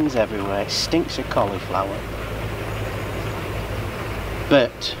 Beans everywhere, it stinks of cauliflower.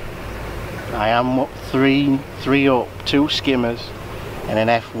 But I am up three up, 2 skimmers and an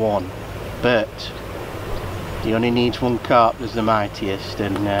F1. But he only needs 1 carp as the mightiest,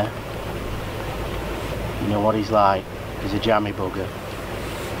 and you know what he's like. He's a jammy bugger.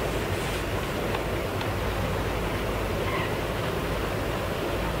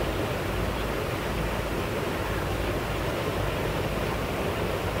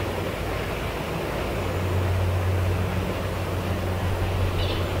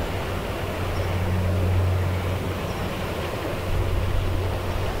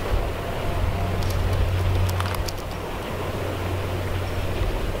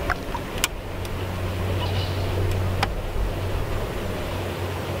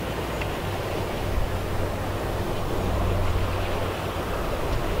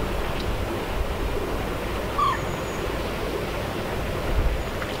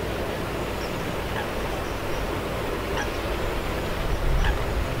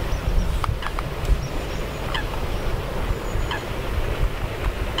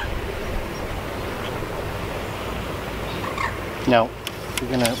 No, we're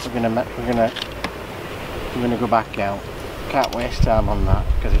gonna go back out. Can't waste time on that,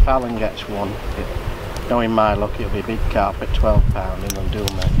 because if Alan gets one, knowing my luck, it'll be a big carp at £12 and he'll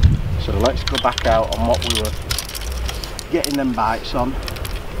do me. So let's go back out on what we were getting them bites on.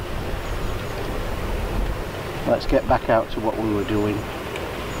 Let's get back out to what we were doing.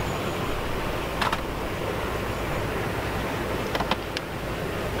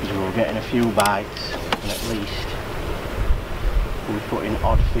 Because we were getting a few bites, and at least we were putting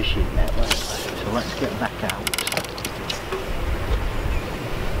odd fish in there, weren't we? So let's get back out.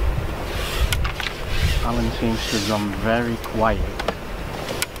 Alan seems to have gone very quiet.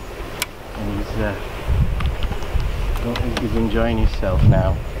 and he's enjoying himself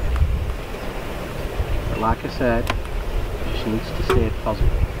now. But like I said, he just needs to stay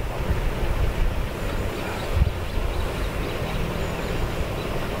positive.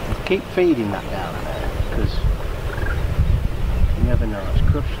 Keep feeding that down there, because you never know, it's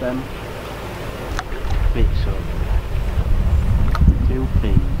crushed them bits up. 2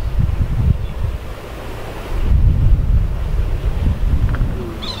 peas.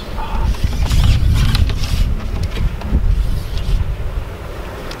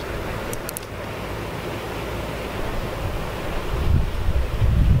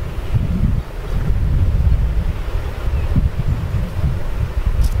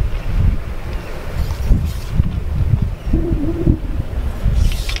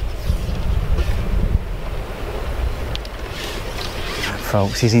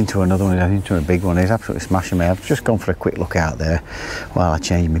 Folks, he's into another one, he's into a big one, he's absolutely smashing me. I've just gone for a quick look out there while I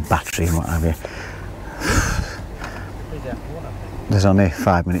change my battery and what have you. There's only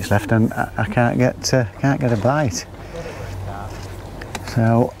 5 minutes left and I can't get a bite.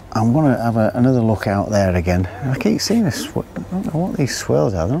 So I'm going to have another look out there again. I keep seeing I don't know what these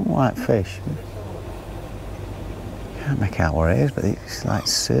swirls are, they don't look like fish. Can't make out what it is, but it's like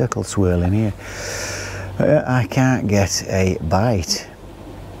circle swirling here. I can't get a bite.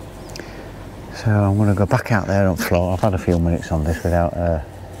 So I'm going to go back out there on float. I've had a few minutes on this without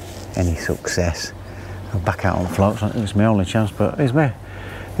any success. I'm back out on float, so it's my only chance, but he's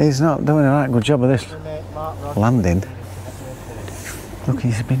not doing a right good job of this landing. Look,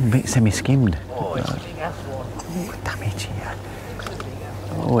 he's been a bit semi-skimmed. Oh, damage here.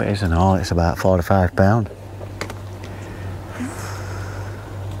 Oh, it isn't all, it's about 4 to 5 pound.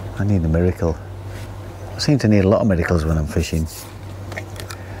 I need a miracle. I seem to need a lot of miracles when I'm fishing.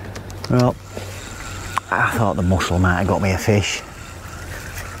 Well, I thought the mussel might have got me a fish.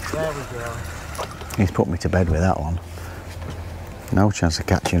 There we go. He's put me to bed with that one. No chance of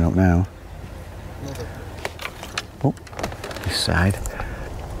catching up now. Oh, this side.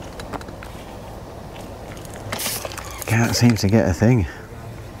 Can't seem to get a thing.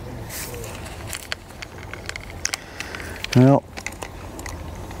 Well,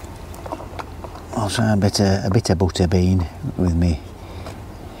 I'll try a bit of butter bean with me.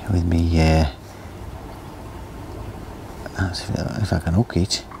 Let's see if I can hook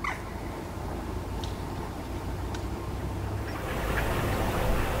it.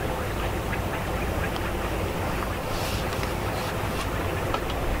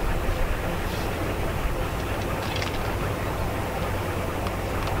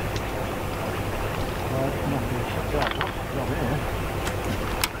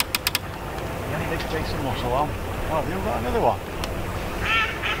 Decent mussel on. Oh, have you got another one?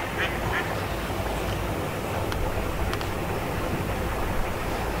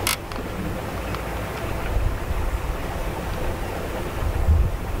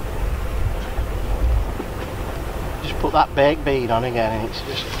 Just put that baked bean on again and it's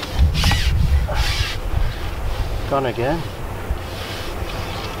just gone again.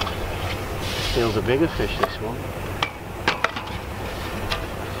 Feels a bigger fish, this one.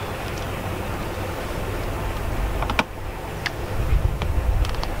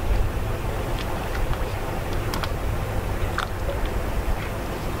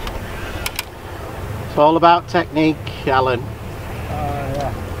 It's all about technique, Alan.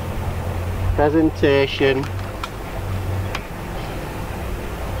 Yeah. Presentation.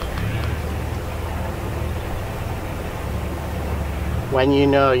 When you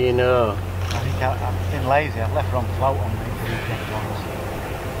know, you know. I think I've been lazy. I've left her on float on these weekend ones.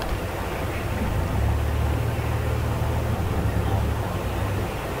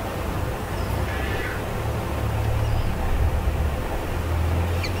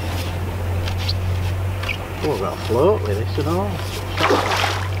 Oh, I've got a float with this and all.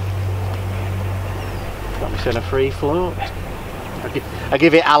 Got me sent a free float. I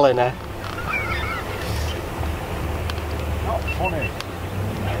give it Alan a. Not funny.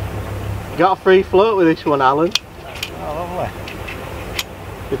 Got a free float with this one, Alan. Oh, lovely.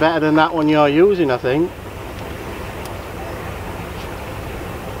 Be better than that one you're using, I think.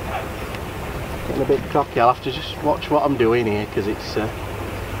 Getting a bit cocky. I'll have to just watch what I'm doing here because it's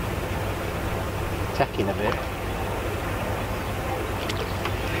taking a bit.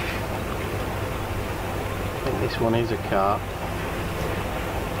 I think this one is a carp.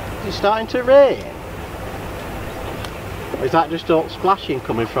 Is it starting to rain? Or is that just all splashing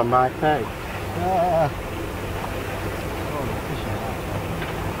coming from my peg?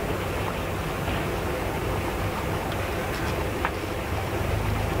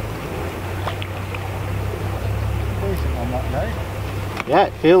 Decent on that day. Yeah,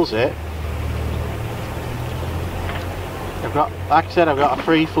 it feels it. like I said, I've got a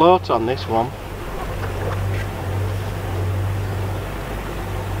free float on this one.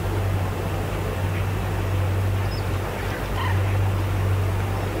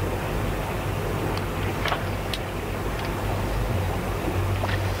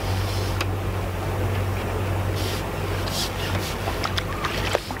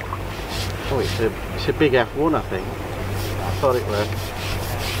 Oh, it's a big F1, I think. I thought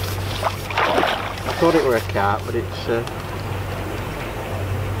it were a carp, but it's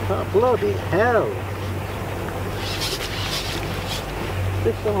oh, bloody hell! What's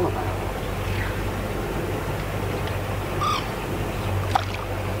this all about?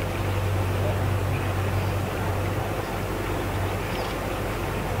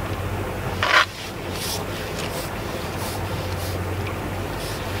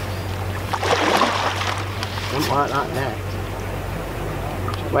 Don't like that net.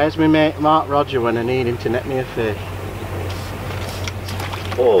 Where's my mate Mark Roger when I need him to net me a fish?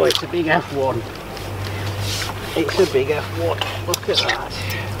 Oh, it's a big F1. It's a big F1. Look at that.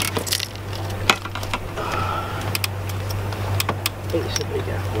 It's a big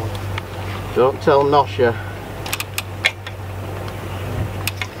F1. Don't tell Nosha.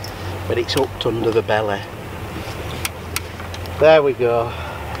 But it's hooked under the belly. There we go.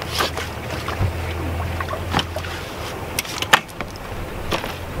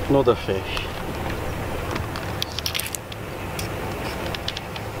 Another fish.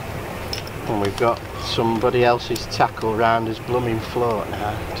 And we've got somebody else's tackle round his blooming float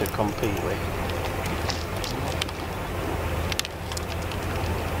now to compete with.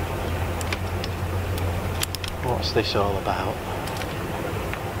 What's this all about?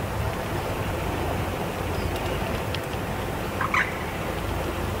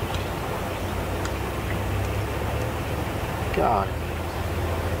 God.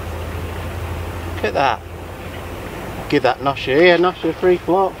 Look at that. Give that Nosha here, Nosha, a free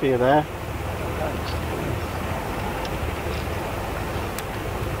float for you there.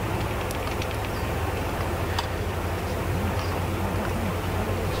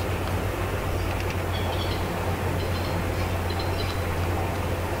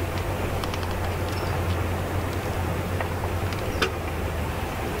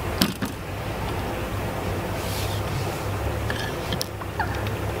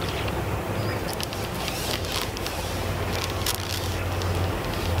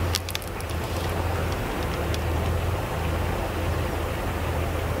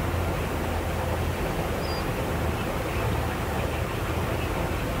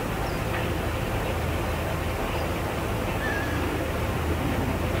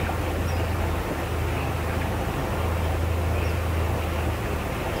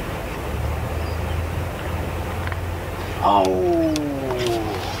 Oh,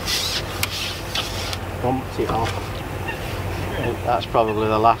 bumped it off. That's probably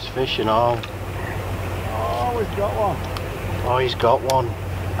the last fish and all. Oh, we've got one. Oh, he's got one.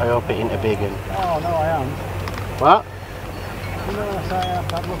 I hope it ain't a big one. Oh, no, I am. What? You know, I say I have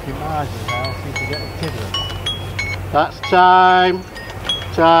to have a look in margins now, I seem to get a tidder. That's time.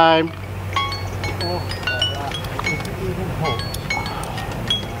 Time. Oh, is it even hooked?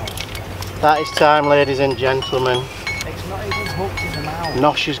 That is time, ladies and gentlemen. It's not even hooked in the mouth.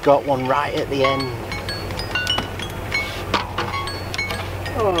 Nosha's got one right at the end.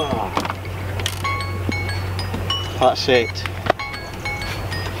 Oh. That's it.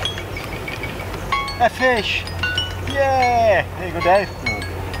 A fish! Yeah! There you go, Dave.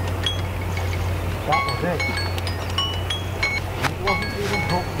 That was it. It wasn't even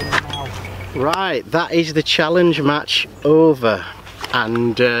hooked in the mouth. Right, that is the challenge match over.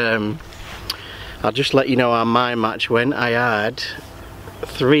 And I'll just let you know how my match went. I had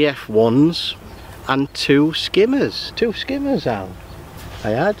 3 F1s and 2 skimmers. 2 skimmers, Al. I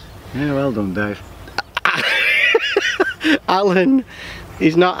had. Yeah, well done, Dave. Alan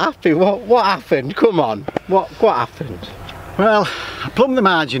is not happy. What happened? Come on. What happened? Well, I plumbed the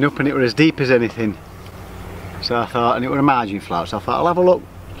margin up and it was as deep as anything. So I thought, and it was a margin float, so I thought I'll have a look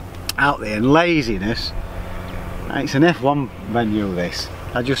out there. And laziness, it's an F1 venue this.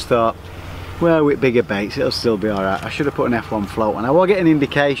 I just thought, well, with bigger baits it'll still be alright. I should have put an F1 float and I was getting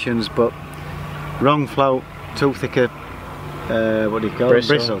indications, but wrong float, too thick a what do you call it?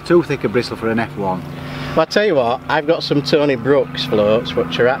 Bristle. Too thick a bristle for an F1. Well, I tell you what, I've got some Tony Brooks floats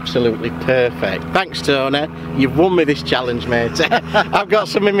which are absolutely perfect. Thanks, Tony. You've won me this challenge, mate. I've got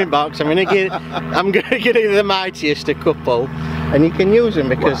some in my box. I'm gonna give you the mightiest a couple. and you can use them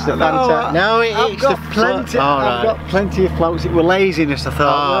because the fantastic. No, I've got plenty. I've got plenty of floats. It was laziness. I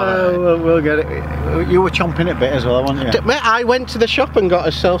thought, we'll get it. You were chomping at a bit as well, weren't you? Mate, I went to the shop and got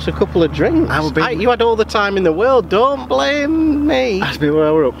ourselves a couple of drinks. You had all the time in the world. Don't blame me. Ask me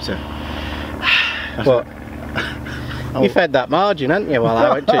what we're up to. What? You fed that margin, hadn't you, while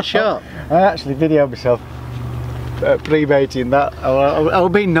I went to the shop? I actually videoed myself pre-mating that. I'll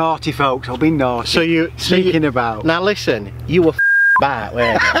be naughty, folks. I'll be naughty. So you sneaking about. Now listen, you were back,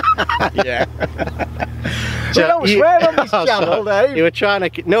 weren't you? Yeah. So don't swear on this channel, Dave. You were trying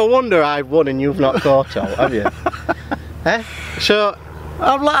to. No wonder I've won and you've not caught out, have you? Eh? So.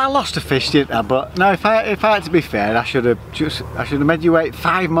 I lost a fish, didn't I? But no, if I had to be fair, I should have made you wait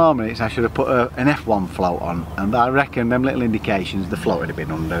 5 more minutes. I should have put an F1 float on, and I reckon them little indications the float would have been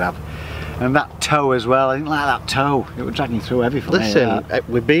under. And that toe as well. I didn't like that toe. It was dragging through everything. Listen,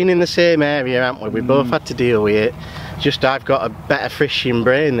 we've been in the same area, haven't we? We both had to deal with it. Just I've got a better fishing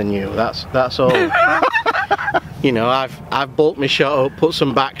brain than you. That's all. You know, I've bulked my shot up, put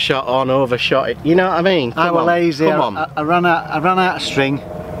some back shot on, overshot it. You know what I mean? I was lazy. I ran out of string.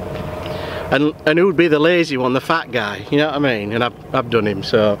 And who'd be the lazy one? The fat guy. You know what I mean? And I've done him.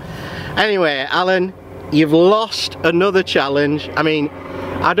 So anyway, Alan, you've lost another challenge. I mean,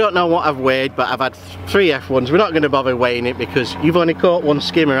 I don't know what I've weighed, but I've had 3 F1s. We're not going to bother weighing it because you've only caught 1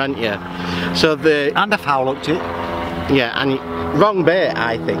 skimmer, haven't you? So and a foul hooked it. Yeah, and wrong bait,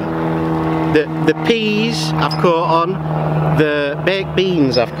 I think. The peas I've caught on, the baked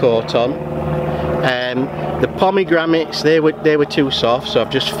beans I've caught on, the pomegranates they were too soft, so I've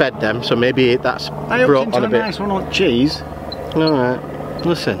just fed them. So maybe that's brought on a bit. Nice one on cheese. All right,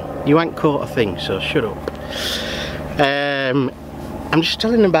 listen, you ain't caught a thing, so shut up. I'm just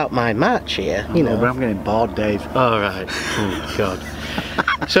telling about my match here. You know, but I'm getting bored, Dave. All right. Oh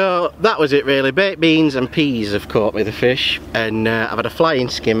God. So that was it really. Baked beans and peas have caught me the fish, and I've had a flying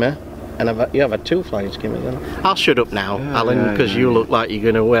skimmer. And you have had 2 flying skimmers then. I'll shut up now, Alan, because you look like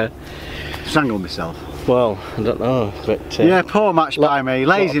you're going to strangle myself. Well, I don't know, but yeah, poor match by me.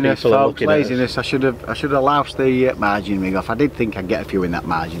 Laziness, folks. Laziness. I should have loused the margin rig off. I did think I'd get a few in that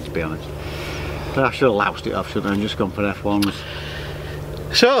margin, to be honest. But I should have loused it off, shouldn't I? And just gone for F1s.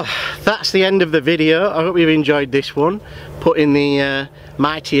 So that's the end of the video. I hope you've enjoyed this one. Putting the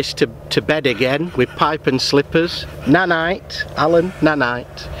mightiest to bed again with pipe and slippers. Na-night, Alan,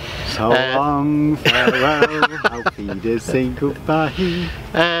 na-night. So long, farewell, auf Wiedersehen, goodbye.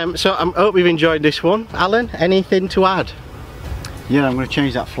 So I hope you've enjoyed this one. Alan, anything to add? Yeah, I'm going to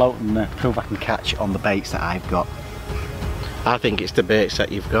change that float and prove I can catch on the baits that I've got. I think it's the baits that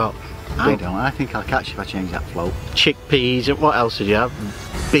you've got. I don't. I think I'll catch if I change that float. Chickpeas, and what else did you have?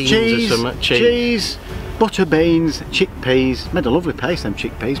 Beans cheese, or something? Cheese, butter beans, chickpeas. Made a lovely paste, them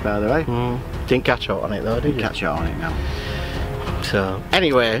chickpeas, by the way. Didn't catch out on it though, did you? Catch out on it now. So,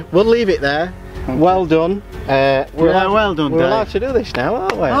 anyway, we'll leave it there. Okay. Well done. Well done, We're allowed to do this now,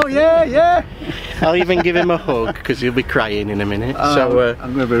 aren't we? Oh yeah, yeah. I'll even give him a hug because he'll be crying in a minute. So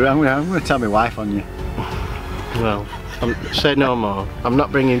I'm going to tell my wife on you. Well. Say no more. I'm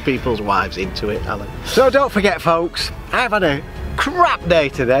not bringing people's wives into it, Alan. So don't forget, folks, I've had a crap day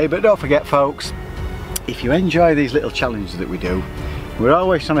today, but don't forget, folks, if you enjoy these little challenges that we do, we're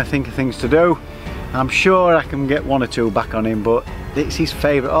always trying to think of things to do. I'm sure I can get 1 or 2 back on him, but it's his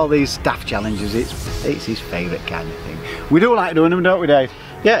favourite. All these staff challenges, it's his favourite kind of thing. We do like doing them, don't we, Dave?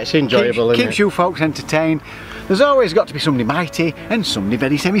 Yeah, it's enjoyable, isn't it? Keeps you folks entertained. There's always got to be somebody mighty and somebody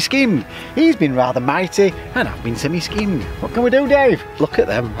very semi-skimmed. He's been rather mighty and I've been semi-skimmed. What can we do, Dave? Look at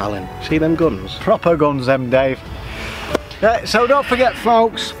them, Alan. See them guns? Proper guns, them, Dave. So don't forget,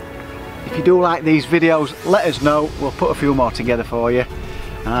 folks, if you do like these videos, let us know. We'll put a few more together for you.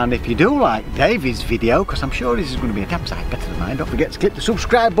 And if you do like David's video, because I'm sure this is going to be a damn sight better than mine, don't forget to click the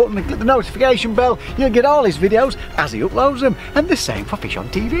subscribe button and click the notification bell. You'll get all his videos as he uploads them, and the same for Fish on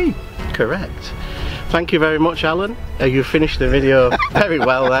TV. Correct. Thank you very much, Alan. You finished the video very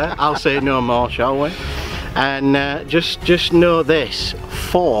well there. I'll say no more, shall we? And just know this: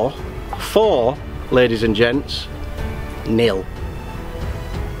 4, ladies and gents, 0.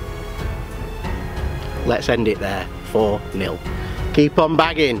 Let's end it there. 4-0. Keep on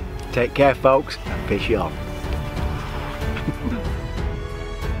bagging. Take care, folks, and fish on.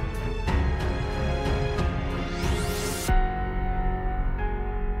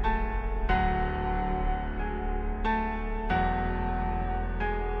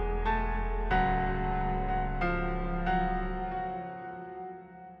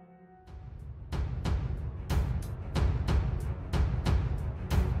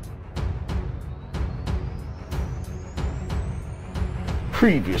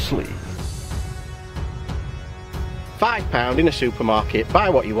 Previously, £5 in a supermarket, buy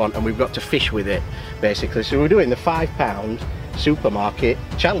what you want, and we've got to fish with it, basically. So we're doing the £5 supermarket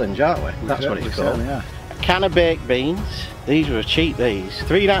challenge, aren't we? That's what it's called. Yeah. A can of baked beans. These were cheap, these.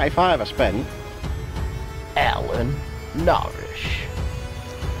 £3.95 I spent. Ellen Norrish.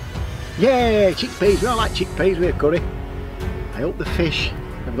 Yeah, chickpeas. We all like chickpeas with a curry. I hope the fish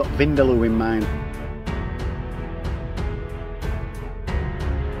have got vindaloo in mind.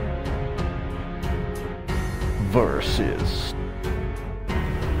 Versus.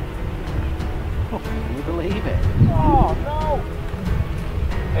 Oh, can you believe it? Oh no!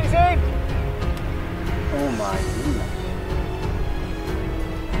 He's in! Oh my goodness.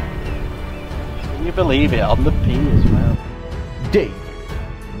 Can you believe it? On the P as well. David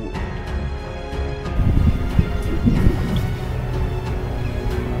Wood.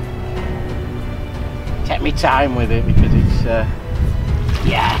 Take me time with it because it's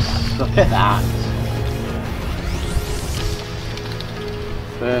yes, look at that.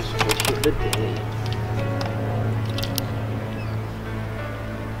 First fish of the day.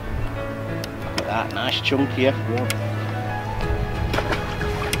 Look at that, nice chunky F1.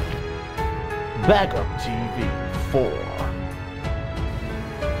 BagUpTV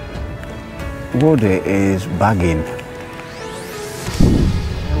 4. Woody is bagging. A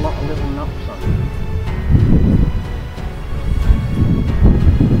lot of little knots on it.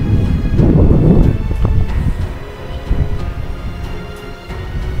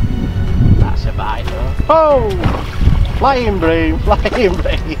 That's a bite though. Oh! Flying bream, flying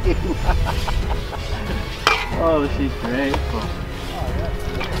bream. Oh, this is great fun.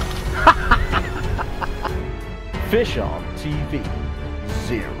 Fish on TV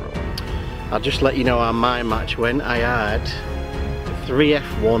 0. I'll just let you know how my match went. I had 3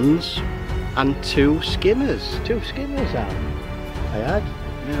 F1s and 2 skimmers. 2 skimmers out. I had.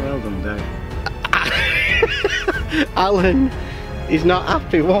 Yeah, well done, Dave. Alan is not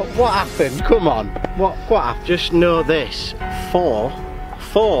happy. What happened? Come on. What happened? Just know this. 4,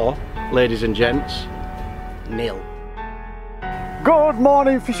 ladies and gents, 0. Good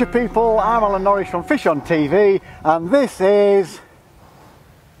morning, fisher people. I'm Alan Norris from Fish on TV, and this is...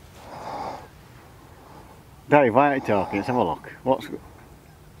 Dave, why aren't you talking? Let's have a look.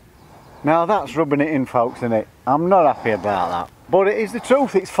 Now that's rubbing it in, folks, isn't it? I'm not happy about that. But it is the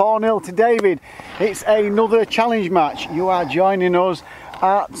truth. It's 4-0 to David. It's another challenge match. You are joining us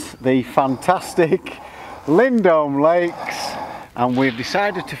at the fantastic Lindome Lakes, and we've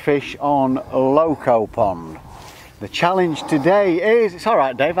decided to fish on Loco Pond. The challenge today is, it's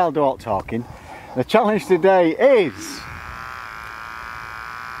alright Dave, I'll do all the talking. The challenge today is,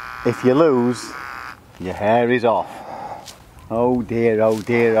 if you lose, your hair is off. Oh dear, oh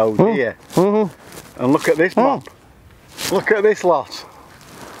dear, oh dear. And look at this mop. Look at this lot.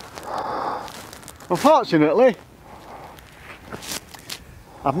 Unfortunately,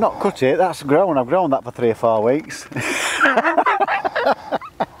 I've not cut it, that's grown. I've grown that for 3 or 4 weeks.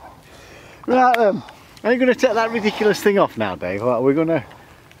 Right then. Are you going to take that ridiculous thing off now, Dave? Or are we going to...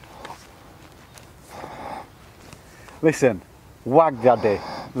 Listen, Wag Daddy.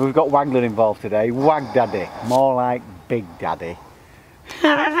 We've got Wagler involved today. Wag Daddy. More like Big Daddy.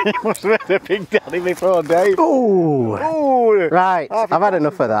 You must have had a Big Daddy before, Dave. Ooh. Ooh. Right, I've had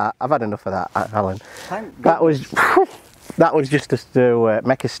enough of that. I've had enough of that, Alan. That was just to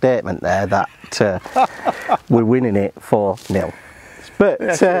make a statement there that we're winning it 4-0. But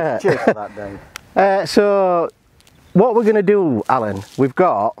yeah, cheers for that, Dave. So what we're going to do, Alan, we've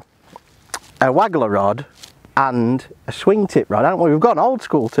got a waggler rod and a swing tip rod, haven't we? We've gone old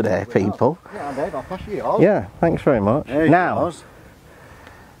school today, people. Yeah, Dave, I'll pass you yours. Yeah, thanks very much. Now,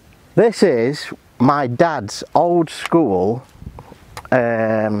 this is my dad's old school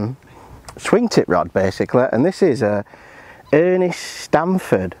swing tip rod, basically, and this is a Ernest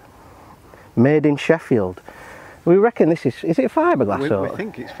Stamford, made in Sheffield. We reckon this is it fiberglass? We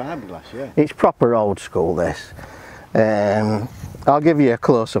think it's fiberglass, yeah. It's proper old school, this. I'll give you a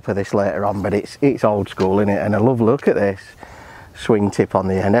close-up of this later on, but it's old school, innit? And a lovely look at this swing tip on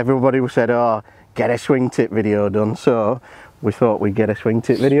the end. Everybody said, oh, get a swing tip video done, so we thought we'd get a swing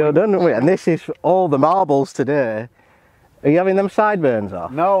tip video done, didn't we? And this is all the marbles today. Are you having them sideburns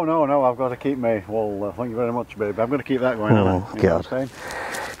off? No, I've got to keep my wool. Thank you very much, babe. I'm going to keep that going on. Oh, God.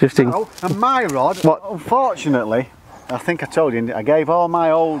 Just in... And my rod, unfortunately, I think I told you, I gave all my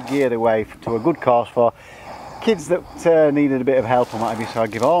old gear away to a good cause for kids that needed a bit of help and what have you, so I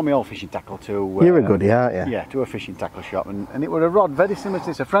give all my old fishing tackle to... You're a goodie, aren't you? Yeah, to a fishing tackle shop, and it was a rod very similar to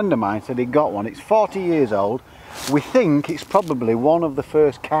this. A friend of mine said he got one. It's 40 years old. We think it's probably one of the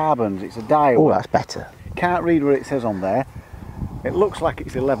first carbons. It's a Daiwa. Oh, that's better. Can't read what it says on there. It looks like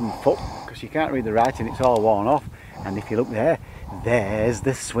it's 11 foot because you can't read the writing, it's all worn off. And if you look there, there's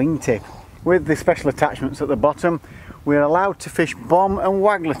the swing tip. With the special attachments at the bottom, we're allowed to fish bomb and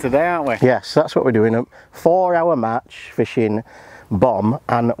waggler today, aren't we? Yes, that's what we're doing. A 4-hour match fishing bomb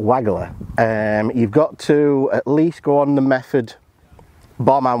and waggler. You've got to at least go on the method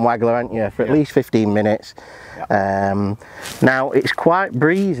bomb and waggler, aren't you, for at least 15 minutes. Yep. Now it's quite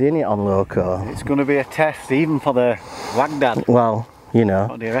breezy, isn't it, on Loco? It's going to be a test even for the Wagdad. Well, you know.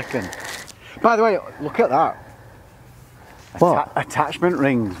 What do you reckon? By the way, look at that. What? Attachment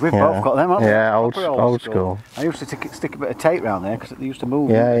rings. We've both got them, haven't we? Yeah, old school. I used to stick a bit of tape around there because they used to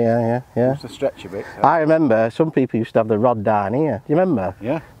move. Yeah. Used to stretch a bit. So. I remember some people used to have the rod down here. Do you remember?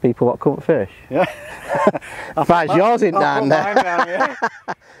 Yeah. People that couldn't fish. Yeah. Surprised yours isn't down there. Down,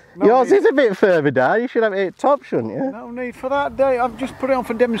 no yours need. is a bit further down. You should have it at top, shouldn't you? No need for that, Dave. I've just put it on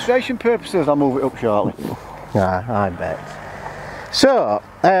for demonstration purposes. I'll move it up shortly. I bet. So,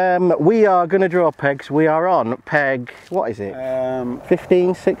 we are going to draw pegs. We are on peg, what is it?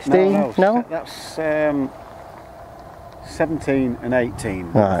 15, 16? No? That's 17 and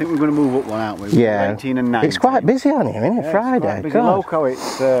 18. Right. I think we're going to move up one, aren't we? Yeah. 18 and 19. It's quite busy on here, isn't it? Yeah, Friday. It's quite busy. Loco,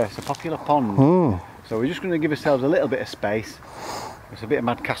 it's a popular pond. So we're just going to give ourselves a little bit of space. There's a bit of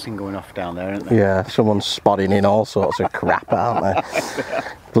mad casting going off down there, isn't there? Yeah, someone's spotting in all sorts of crap, aren't they?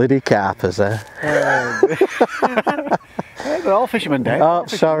 Bloody carpers, eh? They're all fishermen, Dave. Oh,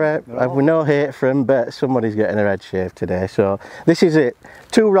 sorry, I've no hate for them, but somebody's getting their head shaved today. So this is it,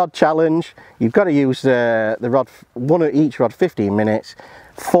 2-rod challenge. You've got to use the rod, one of each rod, 15 minutes.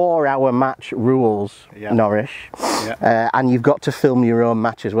 4-hour match rules, Norrish. Yeah. And you've got to film your own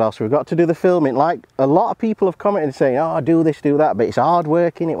match as well. So we've got to do the filming. Like a lot of people have commented saying, oh, do this, do that, but it's hard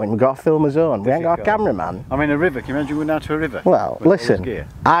work, innit, when we've got to film our own. We ain't got a cameraman. I'm in a river. Can you imagine going down to a river? Well, listen,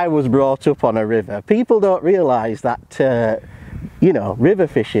 I was brought up on a river. People don't realise that, you know, river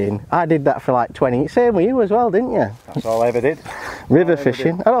fishing, I did that for like 20 years. Same with you as well, didn't you? That's all I ever did. River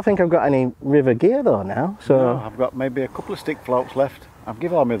fishing. I don't think I've got any river gear though now. So no, I've got maybe a couple of stick floats left. I've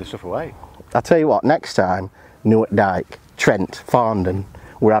given all my other stuff away. I'll tell you what, next time, Newark Dyke, Trent, Farndon,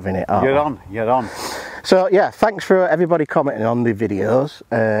 we're having it. You're on, you're on. So yeah, thanks for everybody commenting on the videos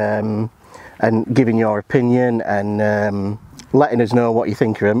and giving your opinion and letting us know what you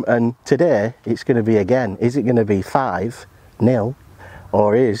think of them. And today, it's going to be again, is it going to be 5-0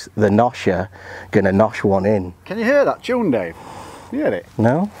 or is the nosher going to nosh one in? Can you hear that tune, Dave? You hear it?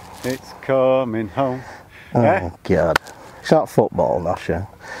 No? It's coming home. Oh God. It's not football, nosher.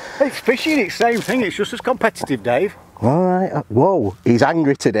 It's fishing, it's the same thing, it's just as competitive, Dave. Alright, whoa, he's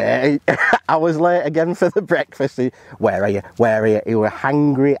angry today. I was late again for the breakfast. Where are you? Where are you? You were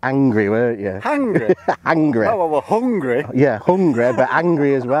angry, weren't you? Hungry? Angry. Oh, well, we're hungry. Yeah, hungry, but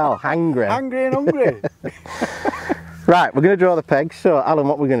angry as well. Hangry. Hungry and hungry. Right, we're going to draw the pegs. So, Alan,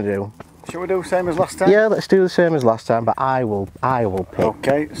 what we're going to do? Shall we do the same as last time? Yeah, let's do the same as last time, but I will pick.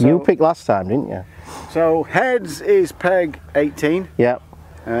 Okay. So, you picked last time, didn't you? So, heads is peg 18. Yep.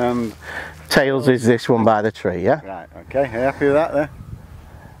 And tails is this one by the tree, yeah? Right, okay. Are you happy with that there?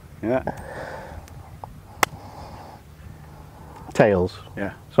 Yeah. Tails.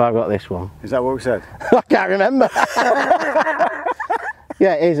 Yeah. So I've got this one. Is that what we said? I can't remember.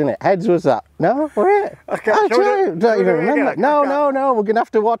 Yeah, it is, isn't it? Heads was that? No, we're it. Don't even remember. No, we're going to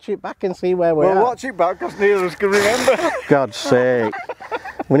have to watch it back and see where we're at. We'll watch it back because neither of us can remember. God's sake.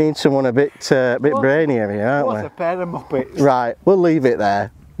 We need someone a bit brainier here, aren't we? What's a pair of muppets? Right, we'll leave it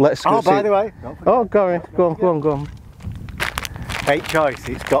there. Let's go. Oh, by the way. Oh, go on. 8 choice,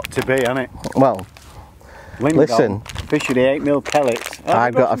 it's got to be, hasn't it? Well, listen. Fish with the 8mm pellets.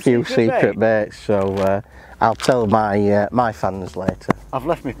 I've got a few secret baits, so I'll tell my fans later. I've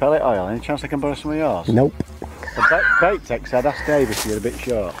left my pellet oil. Any chance I can borrow some of yours? Nope. The bait tech said, ask Dave if you're a bit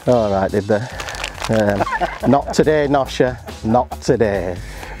short. Alright, did they? Not today, Nosher. Not today.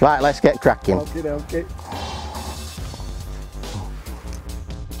 Right, let's get cracking. Okay.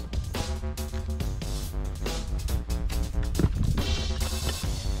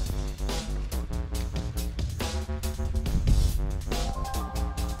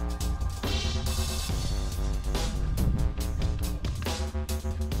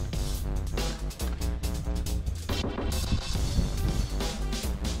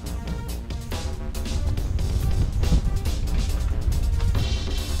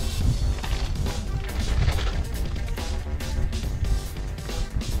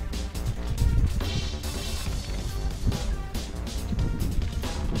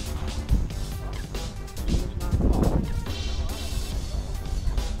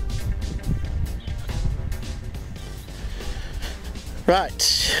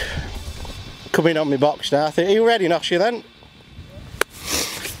 Right, coming on my box now. Are you ready, Noshy, then?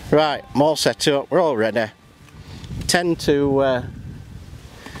 Right, I'm all set up, we're all ready. tend to... Are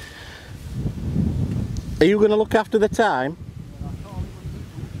you going to look after the time?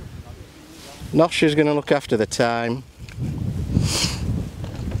 Nosha's going to look after the time.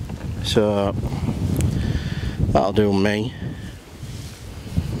 So, that'll do me.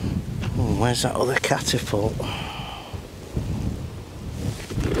 Oh, where's that other catapult?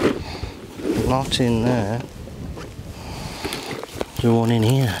 Not in there. There's one in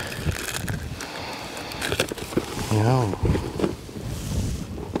here. No.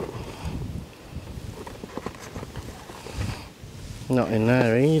 Not in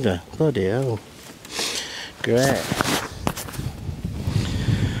there either. Bloody hell. Great.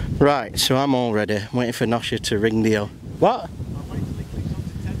 Right, so I'm all ready. I'm waiting for Nosha to ring the... What?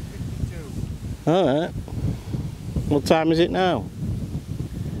 Alright. What time is it now?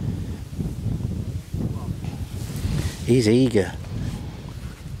 He's eager.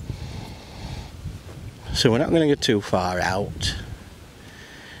 So we're not going to go too far out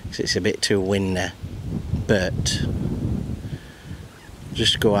because it's a bit too windy, but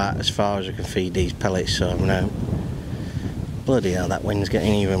just go out as far as I can feed these pellets. So now, bloody hell, that wind's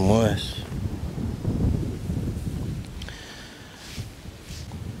getting even worse.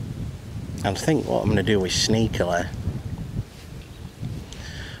 And I think what I'm going to do is sneakily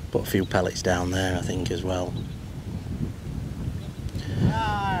put a few pellets down there, I think, as well.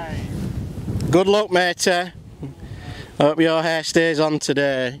 Good luck, matey. Hope your hair stays on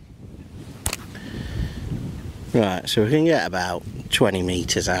today. Right, so we can get about 20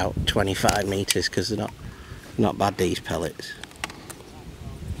 metres out, 25 metres, because they're not bad, these pellets.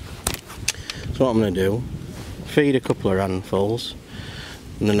 So what I'm going to do, feed a couple of handfuls,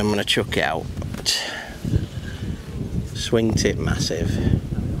 and then I'm going to chuck it out. Swing tip massive.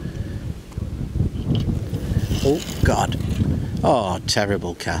 Oh God. Oh,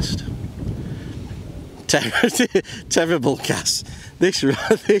 terrible cast. Terrible cast.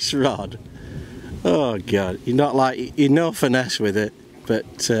 This rod. Oh God, you're no finesse with it.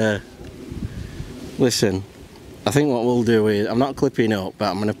 But listen, I think what we'll do is, I'm not clipping up, but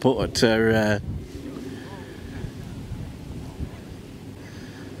I'm going to put it.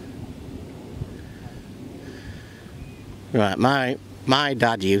 Right, my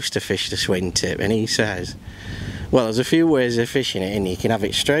dad used to fish the swing tip, and he says, well, there's a few ways of fishing it, and you can have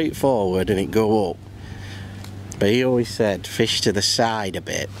it straight forward and it go up. But he always said fish to the side a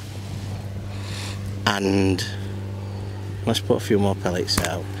bit, and let's put a few more pellets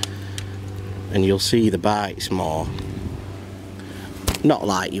out and you'll see the bites more. Not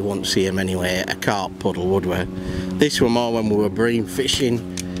like you won't see them anyway at a carp puddle, would we? This were more when we were bream fishing,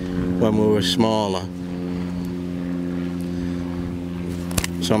 when we were smaller.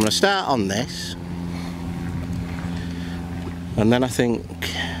 So I'm going to start on this, and then I think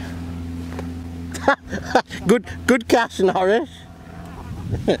good cast, Norris.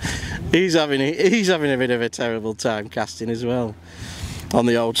 he's having a bit of a terrible time casting as well on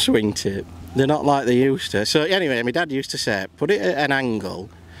the old swing tip. They're not like they used to. So anyway, my dad used to say, put it at an angle,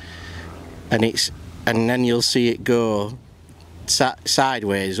 and then you'll see it go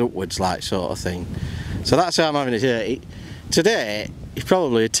sideways, upwards, like sort of thing. So that's how I'm having it here. Today, it's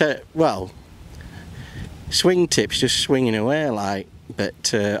probably well, swing tip's just swinging away like.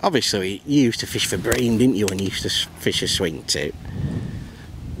 But obviously you used to fish for bream, didn't you, when you used to fish a swing tip?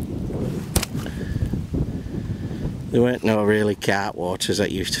 There weren't no really carp waters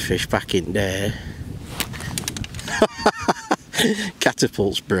that used to fish back in there.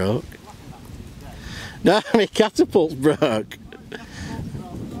 Catapult's broke. No, I mean catapult's broke.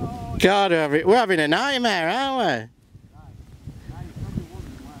 God, we're having a nightmare, aren't we?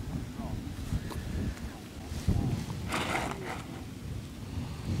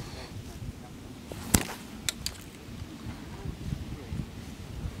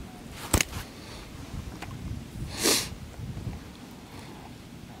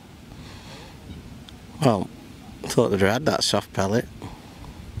 Well, I thought they'd had that soft pellet.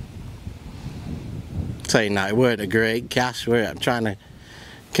 Saying that, it weren't a great cast, were it? I'm trying to...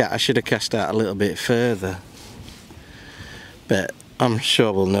 I should have cast out a little bit further. But I'm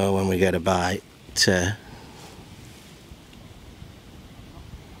sure we'll know when we get a bite. Did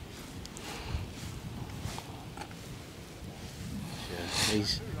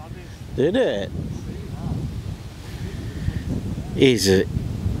it?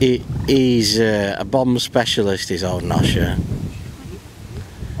 He's a bomb specialist, his old Nosha.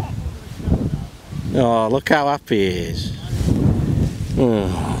 Oh, look how happy he is.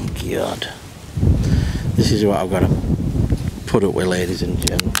 Oh, God. This is what I've got to put up with, ladies and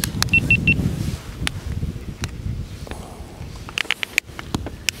gents.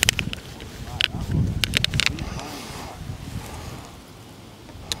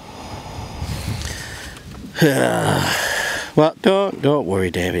 Well, don't worry,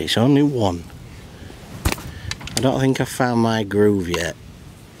 David. It's only one. I don't think I've found my groove yet.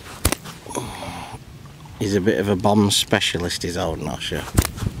 He's a bit of a bomb specialist, is old Nosher.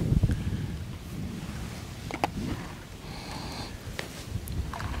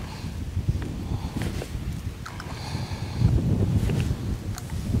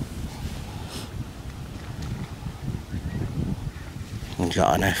 He's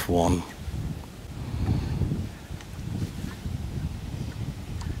got an F1.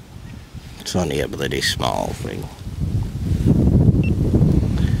 It's only a bloody small thing.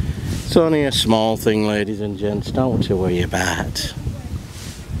 It's only a small thing, ladies and gents, don't you worry about.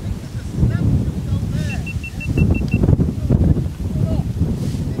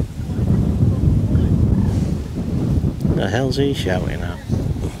 What the hell's he shouting at?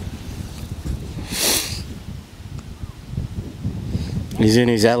 He's in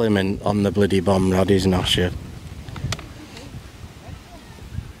his element on the bloody bomb rod, isn't Nosher?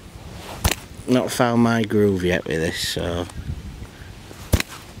 Not found my groove yet with this, so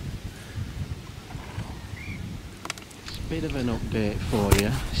it's a bit of an update for you.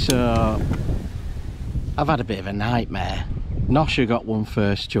 So I've had a bit of a nightmare. Nosher got one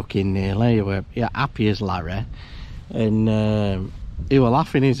first chuck in nearly. He were happy as Larry, and he were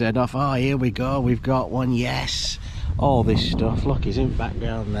laughing his head off. Oh, here we go, we've got one, yes, all this stuff. Look, he's in the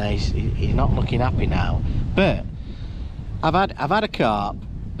background there. He's not looking happy now, but I've had a carp.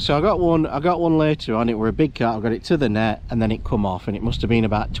 So I got one later on. It were a big carp. I got it to the net and then it come off, and it must have been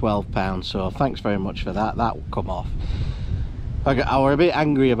about 12 pounds. So thanks very much for that. That come off. I were a bit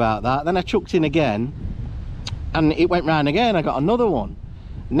angry about that. Then I chucked in again, and it went round again. I got another one,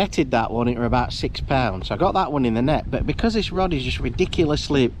 netted that one. It were about 6 pounds. So I got that one in the net. But because this rod is just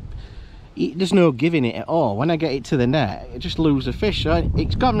ridiculously, there's no giving it at all. When I get it to the net, it just lose the fish. So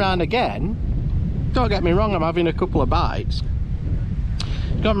it's gone round again. Don't get me wrong. I'm having a couple of bites.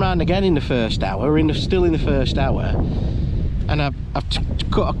 Gone round again in the first hour. We're still in the first hour, and I've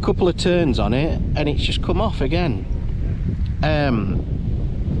cut a couple of turns on it, and it's just come off again.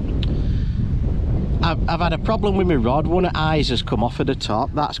 I've had a problem with my rod. One of the eyes has come off at the top.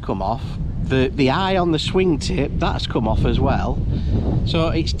 That's come off. The eye on the swing tip, that's come off as well. So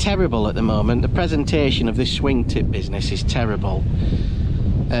it's terrible at the moment. The presentation of this swing tip business is terrible.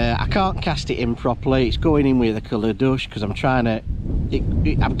 I can't cast it in properly. It's going in with a colour douche because I'm trying to.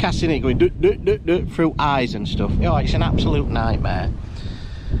 I'm casting it going through eyes and stuff. Oh, it's an absolute nightmare.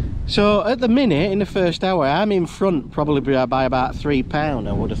 So at the minute, in the first hour, I'm in front probably by about £3,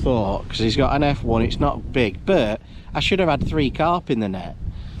 I would have thought, because he's got an F1. It's not big, but I should have had 3 carp in the net.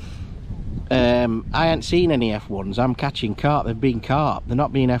 I ain't seen any F1s. I'm catching carp. They've been carp. They're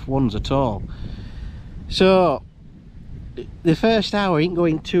not being F1s at all. So the first hour ain't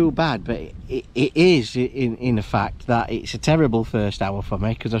going too bad, but it is in the fact that it's a terrible first hour for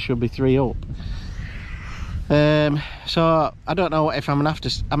me because I should be 3 up. So I don't know if I'm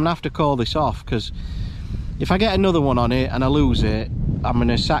gonna have to call this off, because if I get another one on it and I lose it, I'm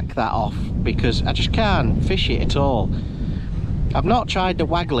gonna sack that off because I just can't fish it at all. I've not tried the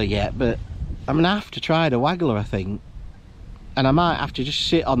waggler yet, but I'm gonna have to try the waggler, I think. And I might have to just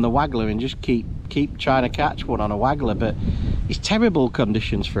sit on the waggler and just keep trying to catch one on a waggler, but it's terrible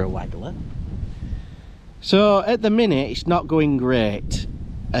conditions for a waggler. So at the minute it's not going great.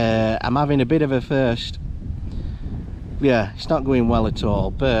 I'm having a bit of a first. Yeah, it's not going well at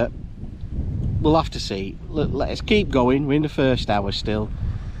all, but we'll have to see. Let's keep going. We're in the first hour still.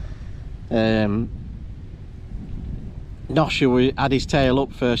 Nosher had his tail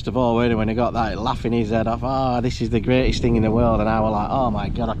up first of all, when he got that, laughing his head off. Oh, this is the greatest thing in the world, and I was like, oh my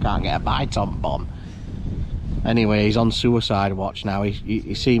god, I can't get a bite on bomb. Anyway, he's on suicide watch now.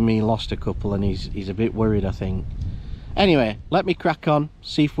 He's seen me lost a couple, and he's a bit worried, I think. Anyway, let me crack on,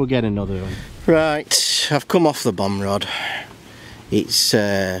 see if we'll get another one. Right, I've come off the bomb rod. It's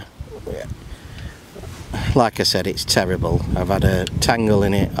like I said, it's terrible. I've had a tangle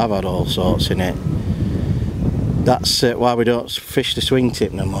in it, I've had all sorts in it. That's why we don't fish the swing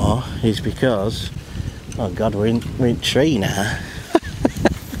tip no more, is because, oh god, we're in tree now.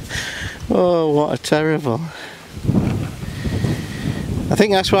 Oh, what a terrible. I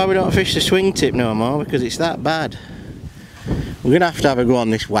think that's why we don't fish the swing tip no more, because it's that bad. We're gonna have a go on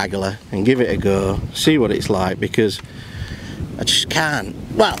this waggler and give it a go, see what it's like, because I just can't.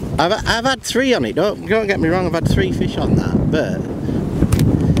 Well, I've had 3 on it, don't get me wrong, I've had 3 fish on that, but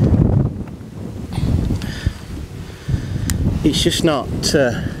it's just not.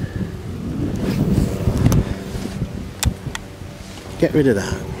 Get rid of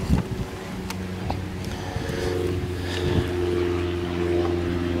that.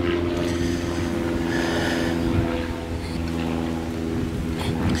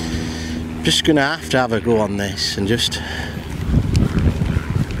 Just gonna have a go on this and just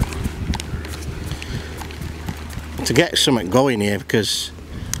to get something going here, because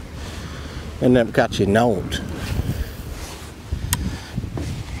I end up catching note.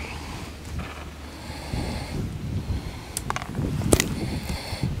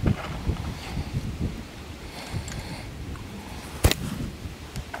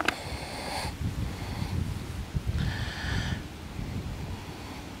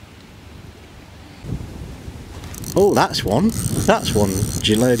 Oh, that's one,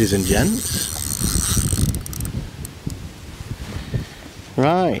 ladies and gents.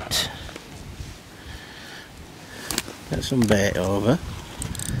 Right, get some bait over.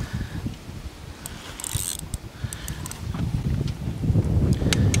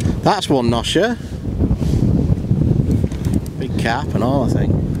 That's one nosher. Big carp and all, I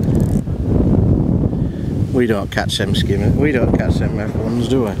think. We don't catch them skimmers, we don't catch them F1s,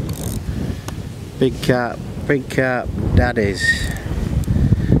 do we? Big carp daddies.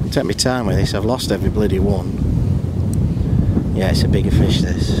 Take me time with this, I've lost every bloody one. Yeah, it's a bigger fish,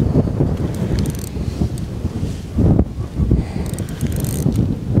 this.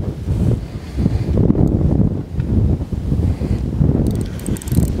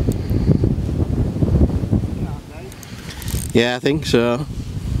 Yeah, I think so.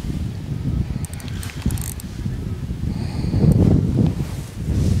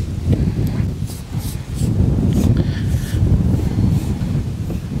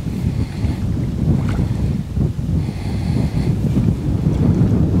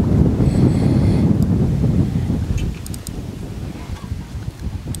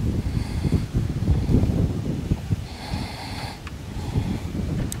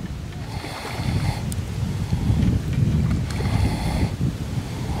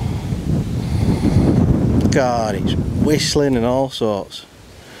 God, it's whistling and all sorts.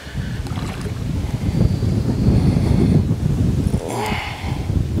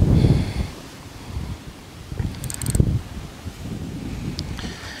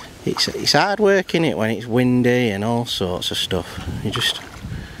 It's hard work, innit, when it's windy and all sorts of stuff. You just...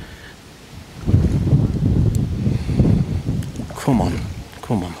 Come on,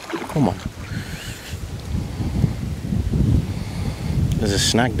 come on, come on. There's a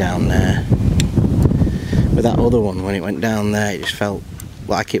snag down there. With that other one, when it went down there, it just felt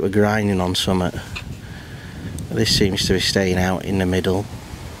like it were grinding on something. But this seems to be staying out in the middle.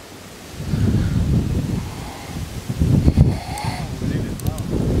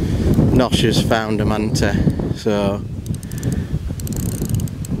 Nosher's found a manta, so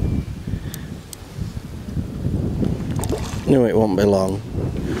knew it won't be long.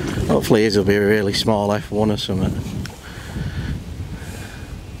 Hopefully his will be a really small F1 or something.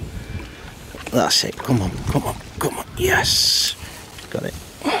 That's it, come on, come on, come on, yes! Got it.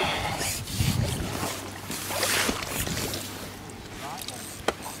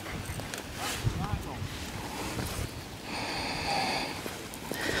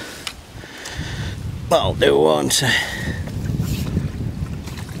 That'll do, won't it?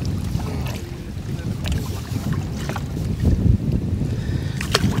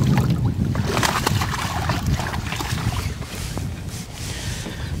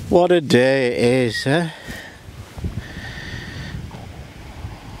 What a day it is, eh?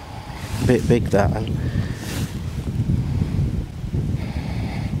 A bit big, that one.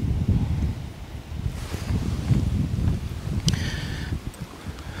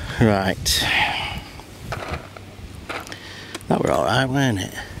 Right. That were alright, weren't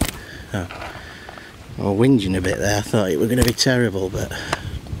it? Oh. I was whinging a bit there, I thought it was going to be terrible, but...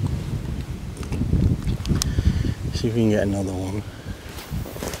 See if we can get another one.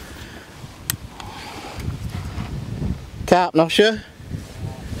 Carp nosher.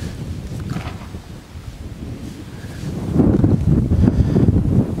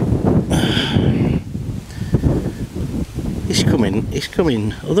 He's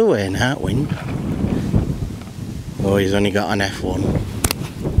coming other way now, wind. Oh, he's only got an F1.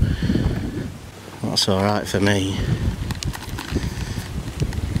 That's alright for me.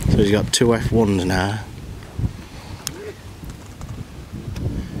 So he's got two F1s now.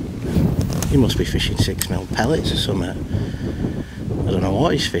 He must be fishing 6mm pellets or something. I don't know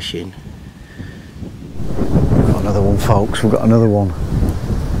what he's fishing. We've got another one, folks, we've got another one.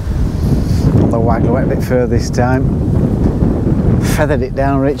 The waggler went a bit further this time. Feathered it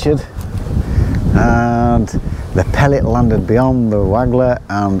down, Richard. And the pellet landed beyond the waggler,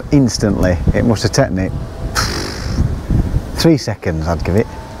 and instantly, it must have taken it 3 seconds, I'd give it.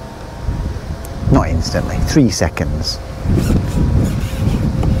 Not instantly, 3 seconds.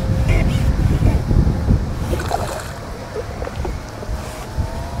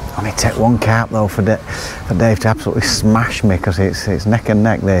 I may take one carp though for Dave to absolutely smash me, because it's neck and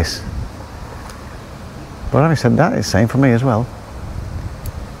neck this. But having said that, it's the same for me as well.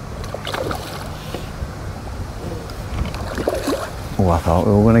 Oh, I thought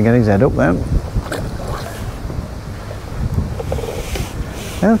we were going to get his head up then.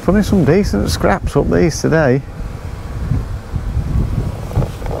 Yeah, putting some decent scraps up these today.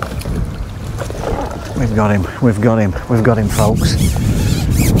 We've got him, folks.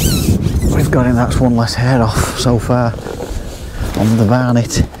 We've got him, that's one less hair off so far on the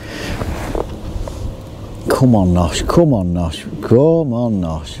barnet. Come on, Nosh, come on, Nosh, come on,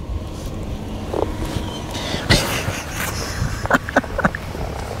 Nosh.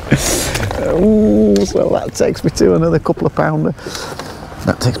 Ooh, so that takes me to another couple of pounder.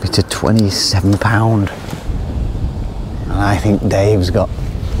 That takes me to 27 pound. And I think Dave's got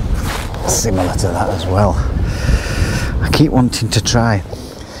similar to that as well. I keep wanting to try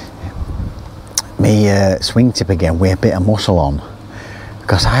me swing tip again with a bit of muscle on,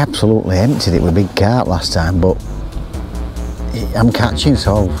 because I absolutely emptied it with big carp last time, but I'm catching,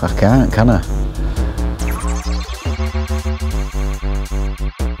 so I can't, can I?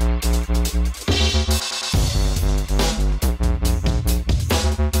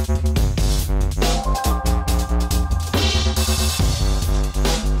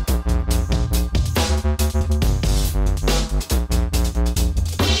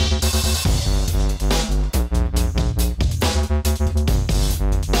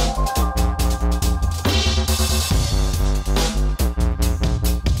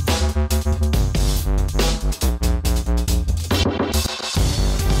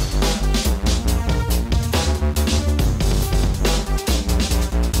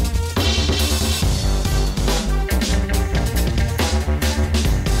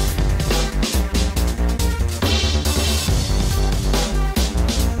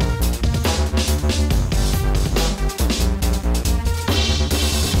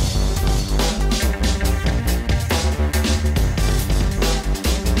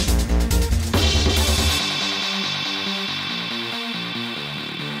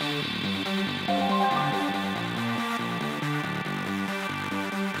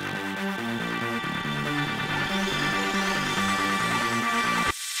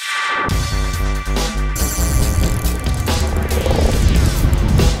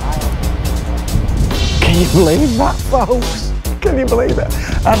 Can you believe that, folks? Can you believe it?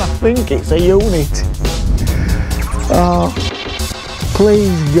 And I think it's a unit. Oh,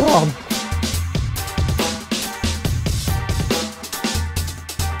 please God.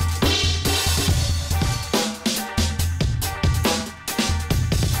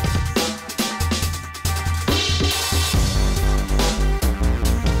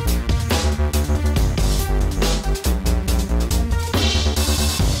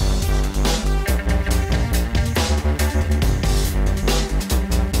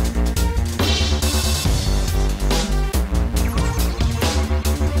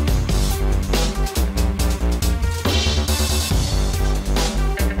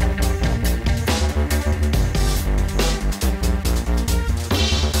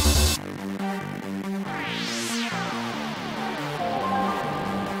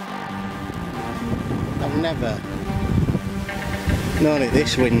 I've never known it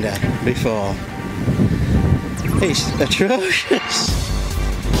this windy before. It's atrocious.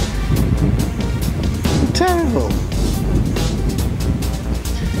 Terrible.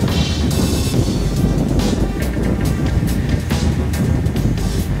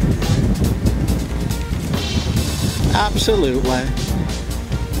 Absolutely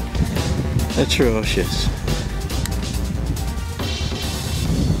atrocious.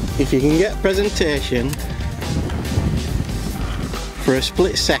 If you can get presentation for a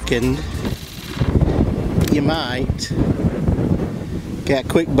split second, you might get a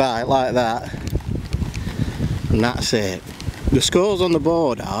quick bite like that, and that's it. The scores on the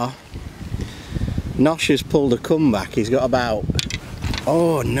board are Nosh has pulled a comeback. He's got about,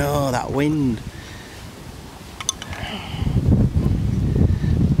 oh no, that wind.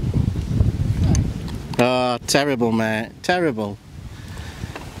 Oh, terrible, mate, terrible.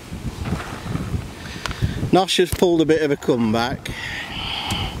 Nosh has pulled a bit of a comeback.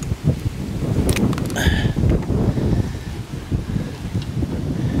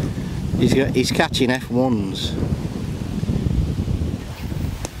 He's catching F1s.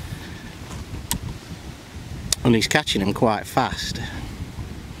 And he's catching them quite fast.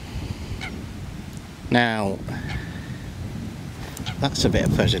 Now, that's a bit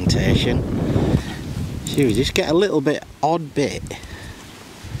of presentation. So we just get a little bit odd bit.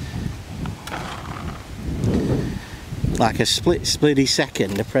 like a splitty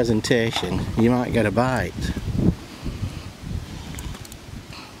second, a presentation, you might get a bite.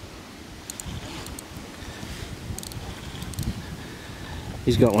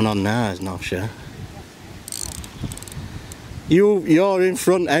 He's got one on now, isn't Nosher? You're in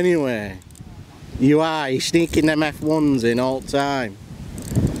front anyway. You are. You're sneaking them F1s in all the time.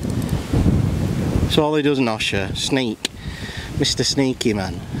 That's all he does, Nosher. Sneak. Mr. Sneaky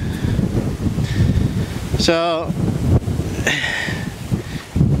Man. So,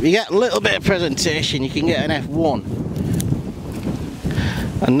 if you get a little bit of presentation, you can get an F1.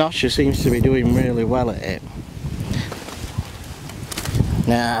 And Nosher seems to be doing really well at it.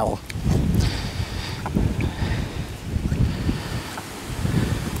 Now,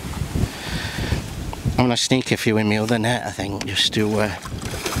 I'm going to sneak a few in my other net, I think, just to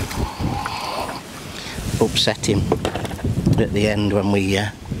upset him at the end when we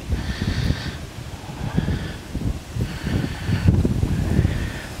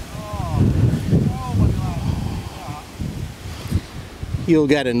you'll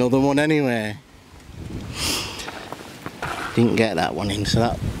get another one anyway. Didn't get that one in,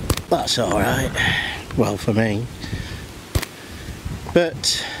 so that's alright. Well, for me.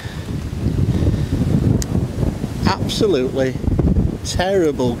 But absolutely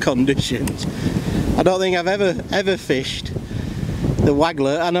terrible conditions. I don't think I've ever fished the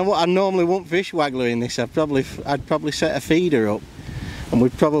waggler, and I normally won't fish waggler in this. I'd probably set a feeder up and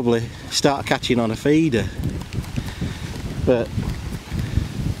we'd probably start catching on a feeder. But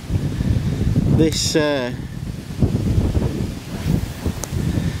this I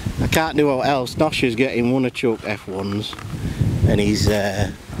can't do what else. Nosher's getting one of Chuck F1s and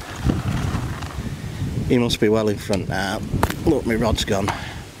he must be well in front now. Look, my rod's gone.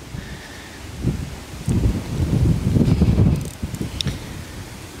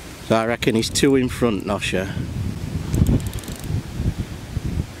 So I reckon he's 2 in front, Nosher.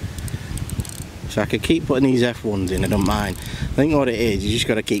 So I could keep putting these F1s in, I don't mind. I think what it is, you just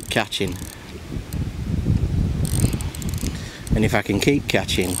got to keep catching. And if I can keep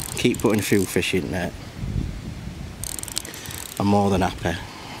catching, keep putting a few fish in there, I'm more than happy.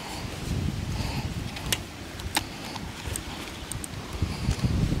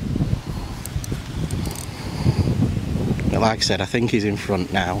 But like I said, I think he's in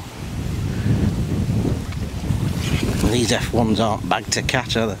front now. These F1s aren't bagged to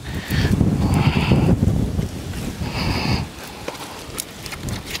catch, are they?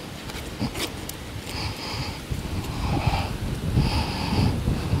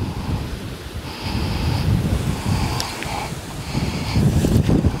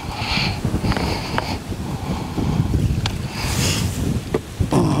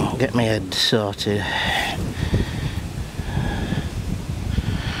 Get my head sorted.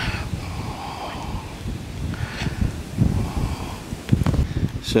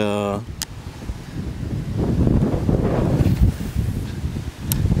 So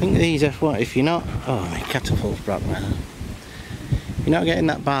I think these F1, if you're not, oh my catapult's broke now. If you're not getting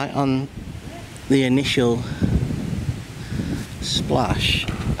that bite on the initial splash,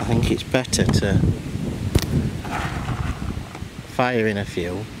 I think it's better to fire in a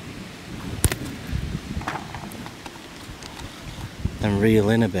few and reel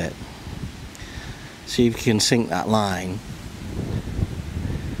in a bit. See if you can sink that line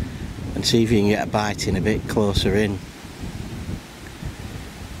and see if you can get a bite in a bit closer in,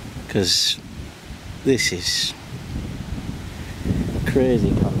 because this is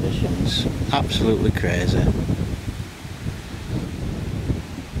crazy conditions, absolutely crazy.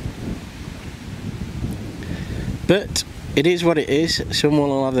 But it is what it is. Someone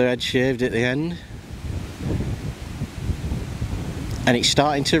will have their head shaved at the end. And it's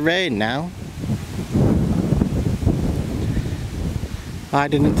starting to rain now. I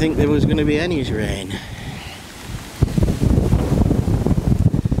didn't think there was going to be any rain.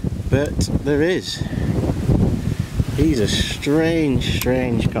 But there is. These are strange,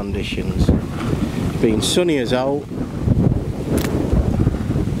 strange conditions. It's been sunny as out.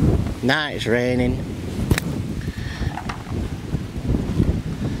 Now it's raining.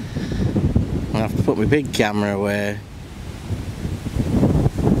 I have to put my big camera away.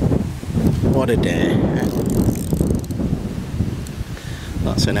 What a day.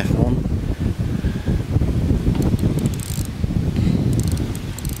 That's an F1.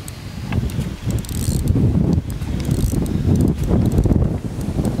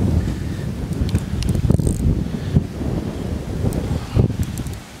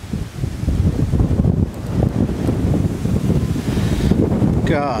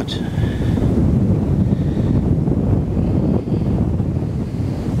 God.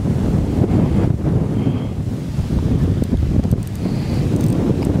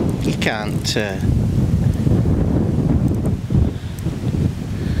 can't.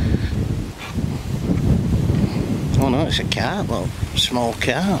 Oh no, it's a carp, look. Small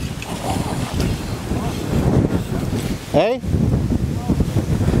carp. Hey?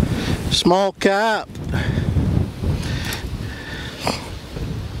 Small carp.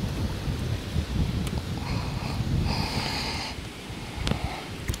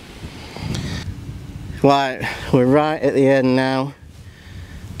 Right, we're right at the end now.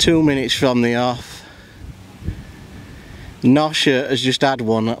 2 minutes from the off. Nosha has just had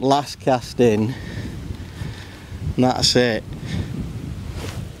one at last cast in. And that's it.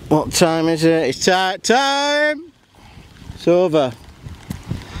 What time is it? It's time! It's over.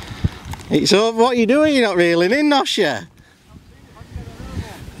 It's over. What are you doing? You're not reeling in, Nosha?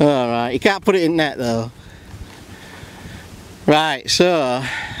 Alright, you can't put it in net though. Right, so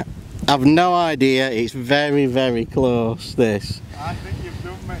I've no idea. It's very, very close, this. I think you've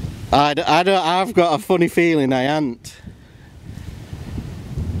done me. I've got a funny feeling I ain't.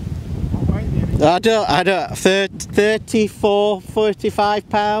 I don't, 34, 45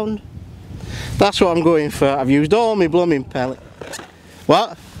 pound. That's what I'm going for. I've used all my blooming pellet.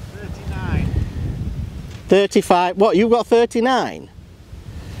 What? 39. 35, what, you've got 39?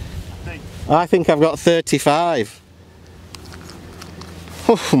 I think I've got 35.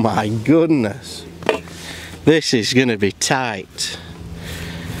 Oh my goodness. This is going to be tight.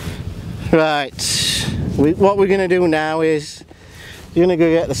 Right, what we're going to do now is you're going to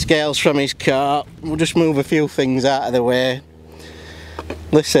go get the scales from his cart. We'll just move a few things out of the way.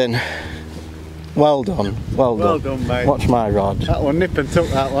 Listen, well done, well done. Well done, mate. Watch my rod. That one nip and tuck,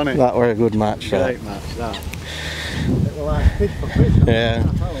 that wasn't it? That were a good match. Great match, that. It was like fish for fish. Yeah.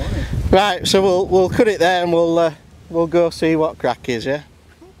 Right, so we'll cut it there and we'll go see what crack is, yeah?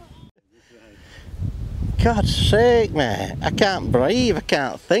 God's sake, mate, I can't breathe, I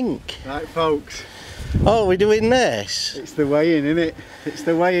can't think. Right, folks. Oh, we're doing this? It's the way in, innit? It's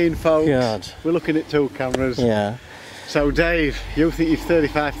the way in, folks. God. We're looking at 2 cameras. Yeah. So Dave, you think you've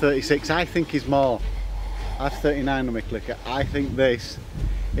 35, 36, I think he's more. I've 39 on my clicker. I think this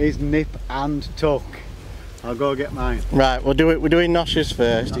is nip and tuck. I'll go get mine. Right, we'll do it. We're doing Nosha's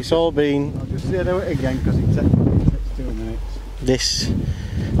first. It's all been... I'll just do it again because it takes 2 minutes.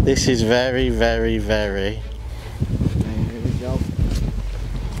 This is very, very, very... Here we go.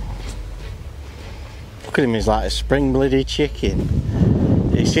 Look at him, he's like a spring bloody chicken.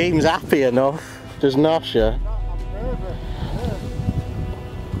 He seems happy enough, does Nosha?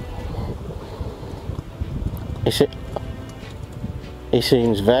 He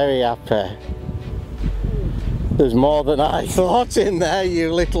seems very happy. There's more than I thought in there,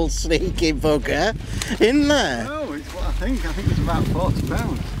 you little sneaky bugger. In there? No, it's what I think. I think it's about 40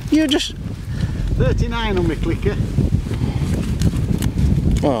 pounds. You just... 39 on my clicker.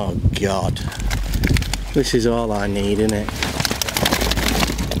 Oh God. This is all I need, isn't it?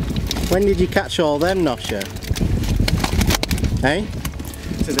 When did you catch all them, Nosha? Hey?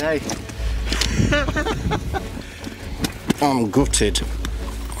 Today. I'm gutted.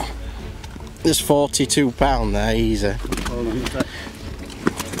 There's £42 there, easy. Hold on a sec.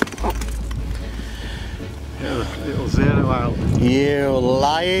 It'll zero out. You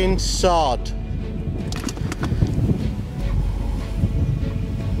lying sod.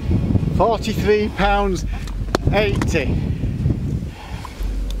 £43.80.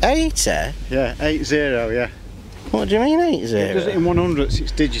 80? Yeah, 80, yeah. What do you mean 80? It does it in 100s,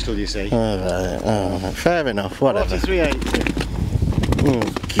 it's digital, you see. Oh, fair enough, whatever. 43.80.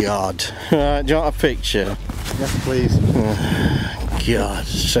 Oh God. Right, do you want a picture? Yes, please. Oh, God,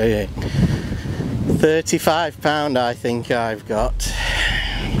 say it. £35 I think I've got.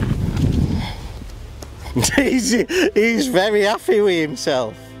 He's very happy with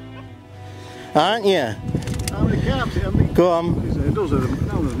himself. Aren't you? How many carps? Go on. It does,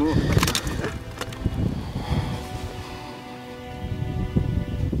 no, there's more.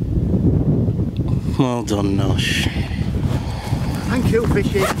 Well done, Nosh. Thank you,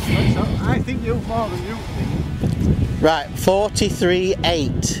 Fishy. I think you've more than you think. Right,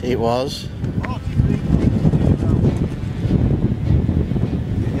 43.8 it was. 43.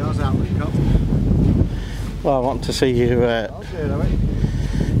 Get yours out, Rico. Well, I want to see you. I'll zero it.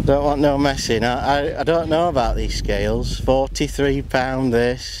 Don't want no messing. I don't know about these scales. £43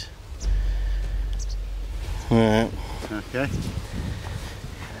 this. Right. Okay.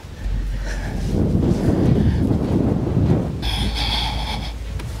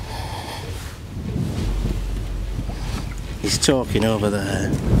 He's talking over there.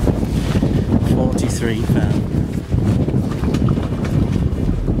 £43.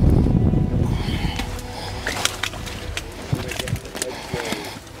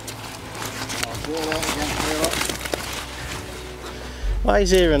 Why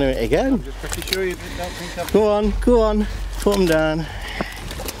is he running it again? I'm just pretty sure you don't think I've... Go on, go on. Put them down.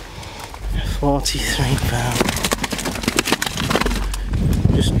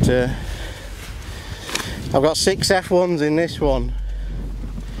 £43. Just, I've got 6 F1s in this one.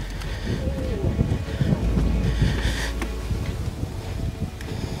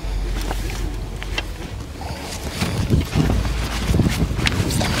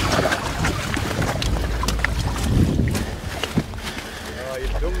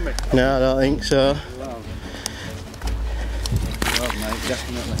 No, I don't think so. Well, mate,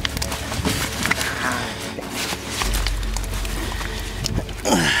 definitely.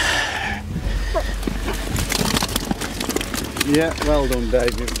 Yeah, well done,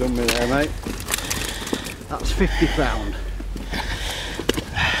 Dave. You've done me there, mate. That's £50.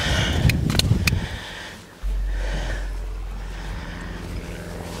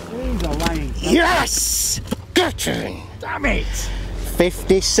 These are lying. Yes! Guttering! Damn it!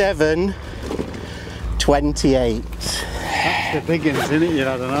 57.28. That's the big ones, isn't it? You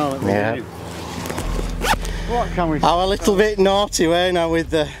had an all. Yeah. What can we? I'm a little bit naughty, weren't I,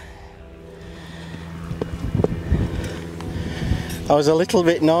 with the... I was a little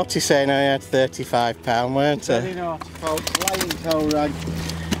bit naughty saying I had £35, weren't I? Very naughty, folks. Lying toe rag.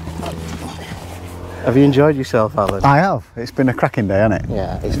 Have you enjoyed yourself, Alan? I have. It's been a cracking day, hasn't it?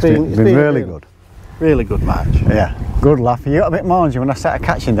 Yeah, it's been really good. Really good match. Yeah, good laugh. You got a bit mangy when I started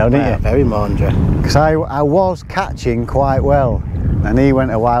catching though, didn't Yeah, you? very mangy. Because I was catching quite well, and he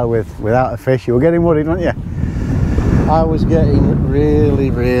went a while without a fish. You were getting worried, weren't you? I was getting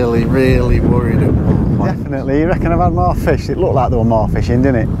really worried at one point. Definitely. You reckon I've had more fish? It looked like there were more fish in,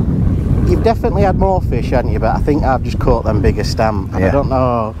 didn't it? You've definitely had more fish, haven't you? But I think I've just caught them bigger stamp. And Yeah. I don't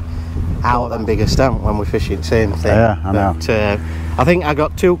know how them bigger stamp when we're fishing, same thing. Yeah, I know. But, I think I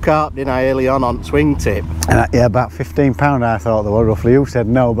got 2 carp, didn't I, early on swing tip. And yeah, about £15 I thought they were roughly. You said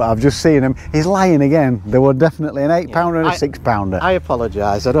no, but I've just seen him. He's lying again. There were definitely an £8 and a £6. I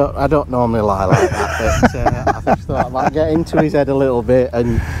apologise. I don't normally lie like that, but I just thought I might get into his head a little bit.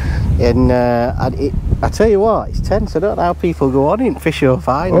 And I tell you what, it's tense. I don't know how people go on in fish or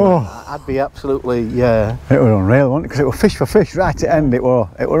fine. Oh. I'd be absolutely It was unreal, wasn't it? Because it was fish for fish right at the end. It were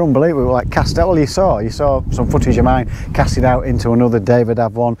unbelievable. It were like cast out. Well, you saw some footage of mine casted out into another David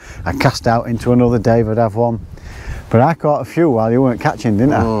have one. I cast out into another David have one. But I caught a few while you weren't catching,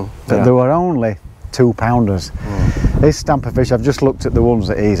 didn't I? But yeah. there were only 2-pounders. His stamper fish, I've just looked at the ones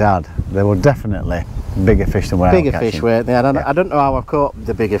that he's had. They were definitely bigger fish than what bigger fish, weren't they? I don't know how I've caught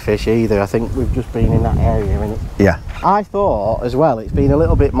the bigger fish either. I think we've just been in that area, innit? Yeah. I thought as well it's been a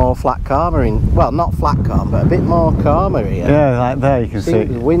little bit more flat calmer in, well, not flat calm, but a bit more calmer here. Yeah, like there you can see.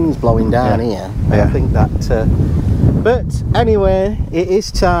 The wind's blowing down here. Yeah. I think that. But anyway, it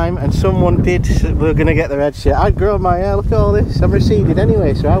is time, and someone we're going to get their head shit. I'd grown my hair. Look at all this. I'm receded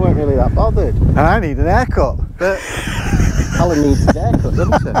anyway, so I weren't really that bothered. And I need an haircut. But Alan needs a haircut,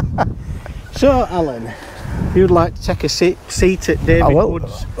 doesn't he? So, Alan, if you'd like to take a seat at David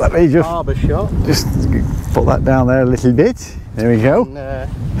Wood's let me barber shop. Just put that down there a little bit. There we go. And,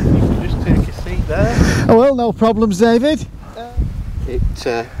 you can just take a seat there. Oh well, no problems, David.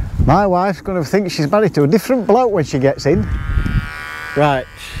 My wife's going to think she's married to a different bloke when she gets in. Right,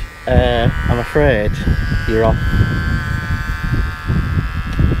 I'm afraid you're off.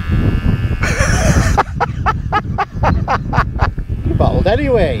 You're bottled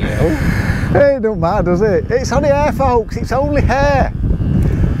anyway, you know. It don't matter, does it? It's only hair, folks. It's only hair.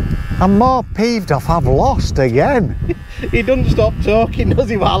 I'm more peeved off I've lost again. He doesn't stop talking, does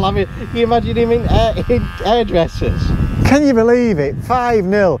he? While I mean, you imagine him in hairdressers. Can you believe it?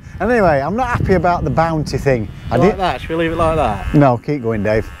 5-0. Anyway, I'm not happy about the bounty thing. Like that? Should we leave it like that? No, keep going,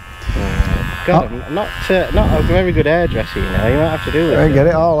 Dave. God, I'm not a very good hairdresser, you know. You might have to do it. Get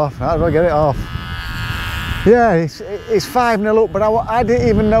it all off. How do I get it off? Yeah, it's 5-0 up, but I didn't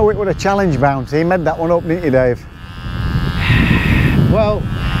even know it was a challenge bounty. You made that one up, didn't you, Dave? Well,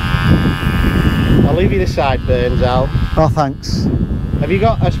 I'll leave you the sideburns, Al. Oh, thanks. Have you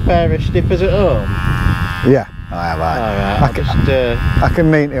got a pair of snippers at home? Yeah, I have. Alright, I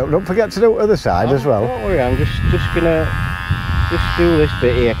can meet it up. Don't forget to do the other side as well. Don't worry, I'm just gonna do this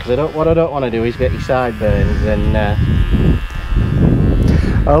bit here, because what I don't want to do is get your sideburns and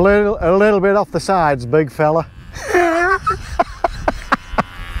a little bit off the sides, big fella.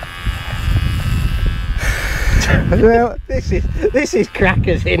 Yeah. This is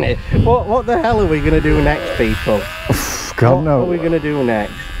crackers, isn't it? What the hell are we gonna do next, people? God, no. What are we gonna do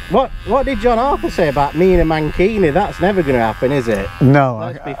next? What did John Arthur say about me in a mankini? That's never gonna happen, is it? No,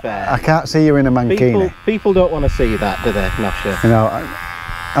 let's be fair. I can't see you in a mankini. People don't want to see that, do they? Not sure. You know,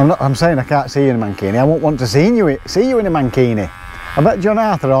 I'm saying I can't see you in a mankini. I won't want to see you in a mankini. I bet John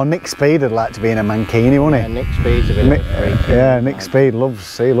Arthur or Nick Speed would like to be in a mankini, wouldn't he? Yeah, Nick Speed's a bit of a freak. Yeah, Nick Speed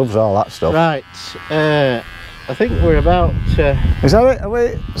loves all that stuff. Right, I think we're about... Is that it?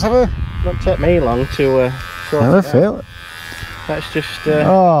 Let's have a... Won't take me long to sort Never it out. feel it. Let's just...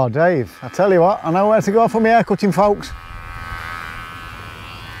 Oh, Dave, I tell you what, I know where to go for my hair cutting, folks.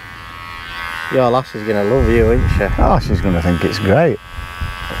 Your lass is going to love you, isn't she? Oh, she's going to think it's great.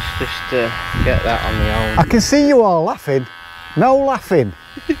 Let's just get that on the old... I can see you all laughing. No laughing.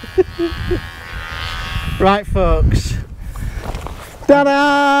 Right, folks.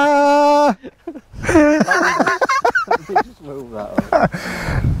 Ta-da! Let me just move that up.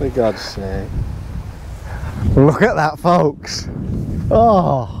 For God's sake. Look at that, folks.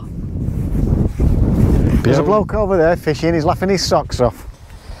 Oh. There's a bloke over there fishing, he's laughing his socks off.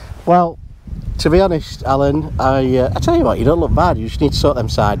 Well, to be honest, Alan, I tell you what, you don't look bad, you just need to sort them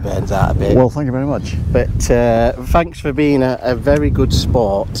sideburns out a bit. Well, thank you very much. But thanks for being a very good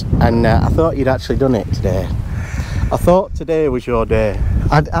sport, and I thought you'd actually done it today. I thought today was your day.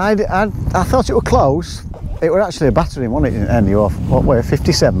 I thought it were close. It were actually a battering, wasn't it? And you were, what were you,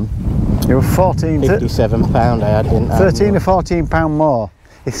 57? You were 14... £57 I had, didn't I? 13 or 14 pound more.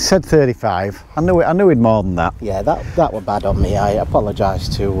 It said 35. I knew he'd more than that. Yeah, that were bad on me. I apologise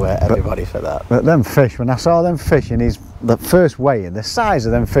to everybody for that. But them fish, when I saw them fish in the first weigh-in, the size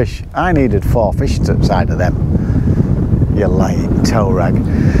of them fish, I needed 4 fish to the side of them. You lying toe rag.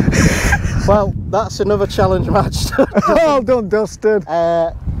 Well, that's another challenge match. All done, dusted.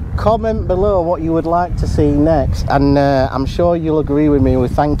 Comment below what you would like to see next, and I'm sure you'll agree with me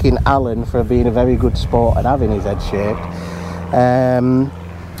with thanking Alan for being a very good sport and having his head shaped.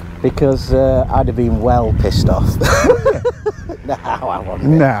 Because I'd have been well pissed off. No, I wouldn't.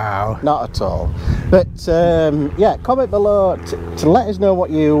 No. Not at all. But yeah, comment below to let us know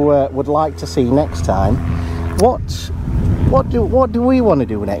what you would like to see next time. What do we want to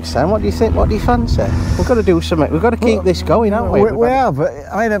do next time? What do you think? What do you fancy? We've got to do something. We've got to keep this going, haven't we? We have, but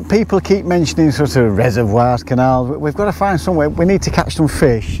I mean, people keep mentioning sort of reservoirs, canals. We've got to find somewhere. We need to catch some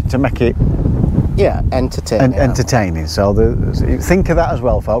fish to make it... Yeah, entertaining. Entertaining. So think of that as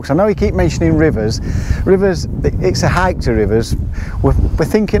well, folks. I know you keep mentioning rivers. Rivers, it's a hike to rivers. We're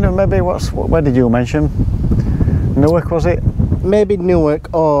thinking of maybe where did you mention? Newark, was it? Maybe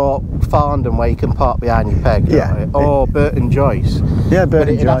Newark or Farndon, where you can park behind your peg. Yeah. Or Burton Joyce. Yeah, Burton but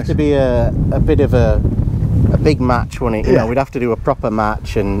it'd Joyce. have to be a bit of a big match, wouldn't it? You Yeah. know, we'd have to do a proper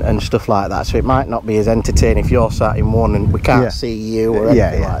match and stuff like that. So it might not be as entertaining if you're sat in one and we can't see you or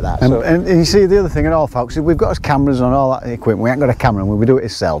anything like that. So And you see, the other thing and all, folks, we've got us cameras and all that equipment. We ain't got a camera and we do it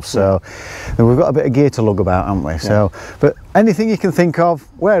ourselves. So we've got a bit of gear to lug about, haven't we? So, but anything you can think of,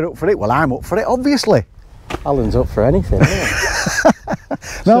 we're up for it. Well, I'm up for it, obviously. Alan's up for anything, isn't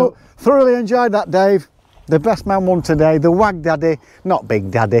he? No, thoroughly enjoyed that, Dave. The best man won today, the Wag Daddy, not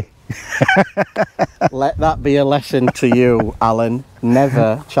Big Daddy. Let that be a lesson to you, Alan.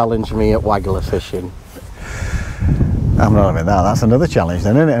 Never challenge me at waggler fishing. I'm not having that. That's another challenge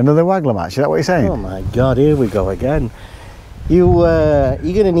then, isn't it? Another waggler match. Is that what you're saying? Oh my God, here we go again. You're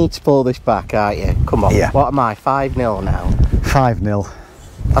going to need to pull this back, aren't you? Come on. Yeah. What am I, 5-0 now? 5-0.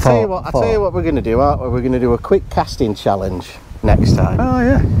 I'll tell you what we're going to do, aren't we? We're going to do a quick casting challenge next time. Oh,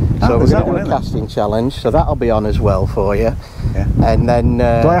 yeah. So we're going to do a one, casting challenge, so that'll be on as well for you. Yeah. And then... Do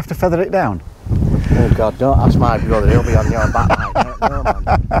I have to feather it down? Oh God, don't ask my brother, he'll be on your back like no,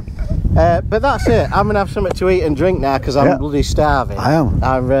 man. But that's it, I'm going to have something to eat and drink now because I'm bloody starving. I am.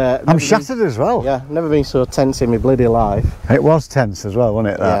 I'm shattered as well. Yeah, never been so tense in my bloody life. It was tense as well,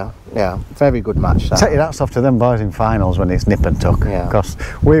 wasn't it? That? Yeah, very good match that. Take your hats off to them boys in finals when it's nip and tuck. Yeah. Because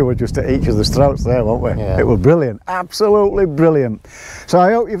we were just at each other's throats there, weren't we? Yeah. It was brilliant, absolutely brilliant. So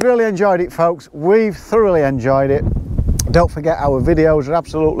I hope you've really enjoyed it, folks. We've thoroughly enjoyed it. Don't forget, our videos are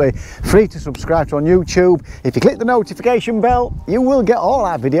absolutely free to subscribe to on YouTube. If you click the notification bell, you will get all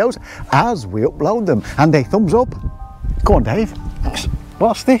our videos as we upload them. And a thumbs up. Go on, Dave.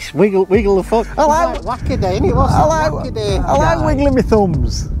 What's this? Wiggle the foot. I like wackaday, innit? What's wackaday? I like wiggling my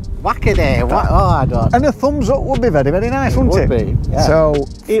thumbs. Wackaday, what? Oh, I don't. And a thumbs up would be very, very nice, wouldn't it? Would be, yeah. So,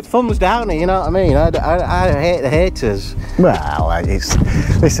 it thumbs down, you know what I mean? I hate the haters. well,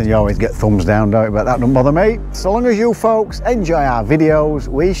 listen, you always get thumbs down, don't you? But that don't bother me. So long as you folks enjoy our videos,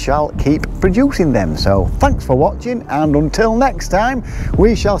 we shall keep producing them. So thanks for watching, and until next time,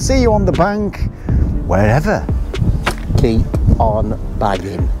 we shall see you on the bank, wherever. Keep on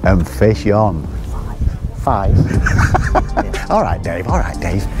bagging. And fish on. 5. All right, Dave. All right,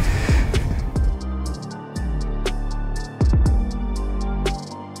 Dave.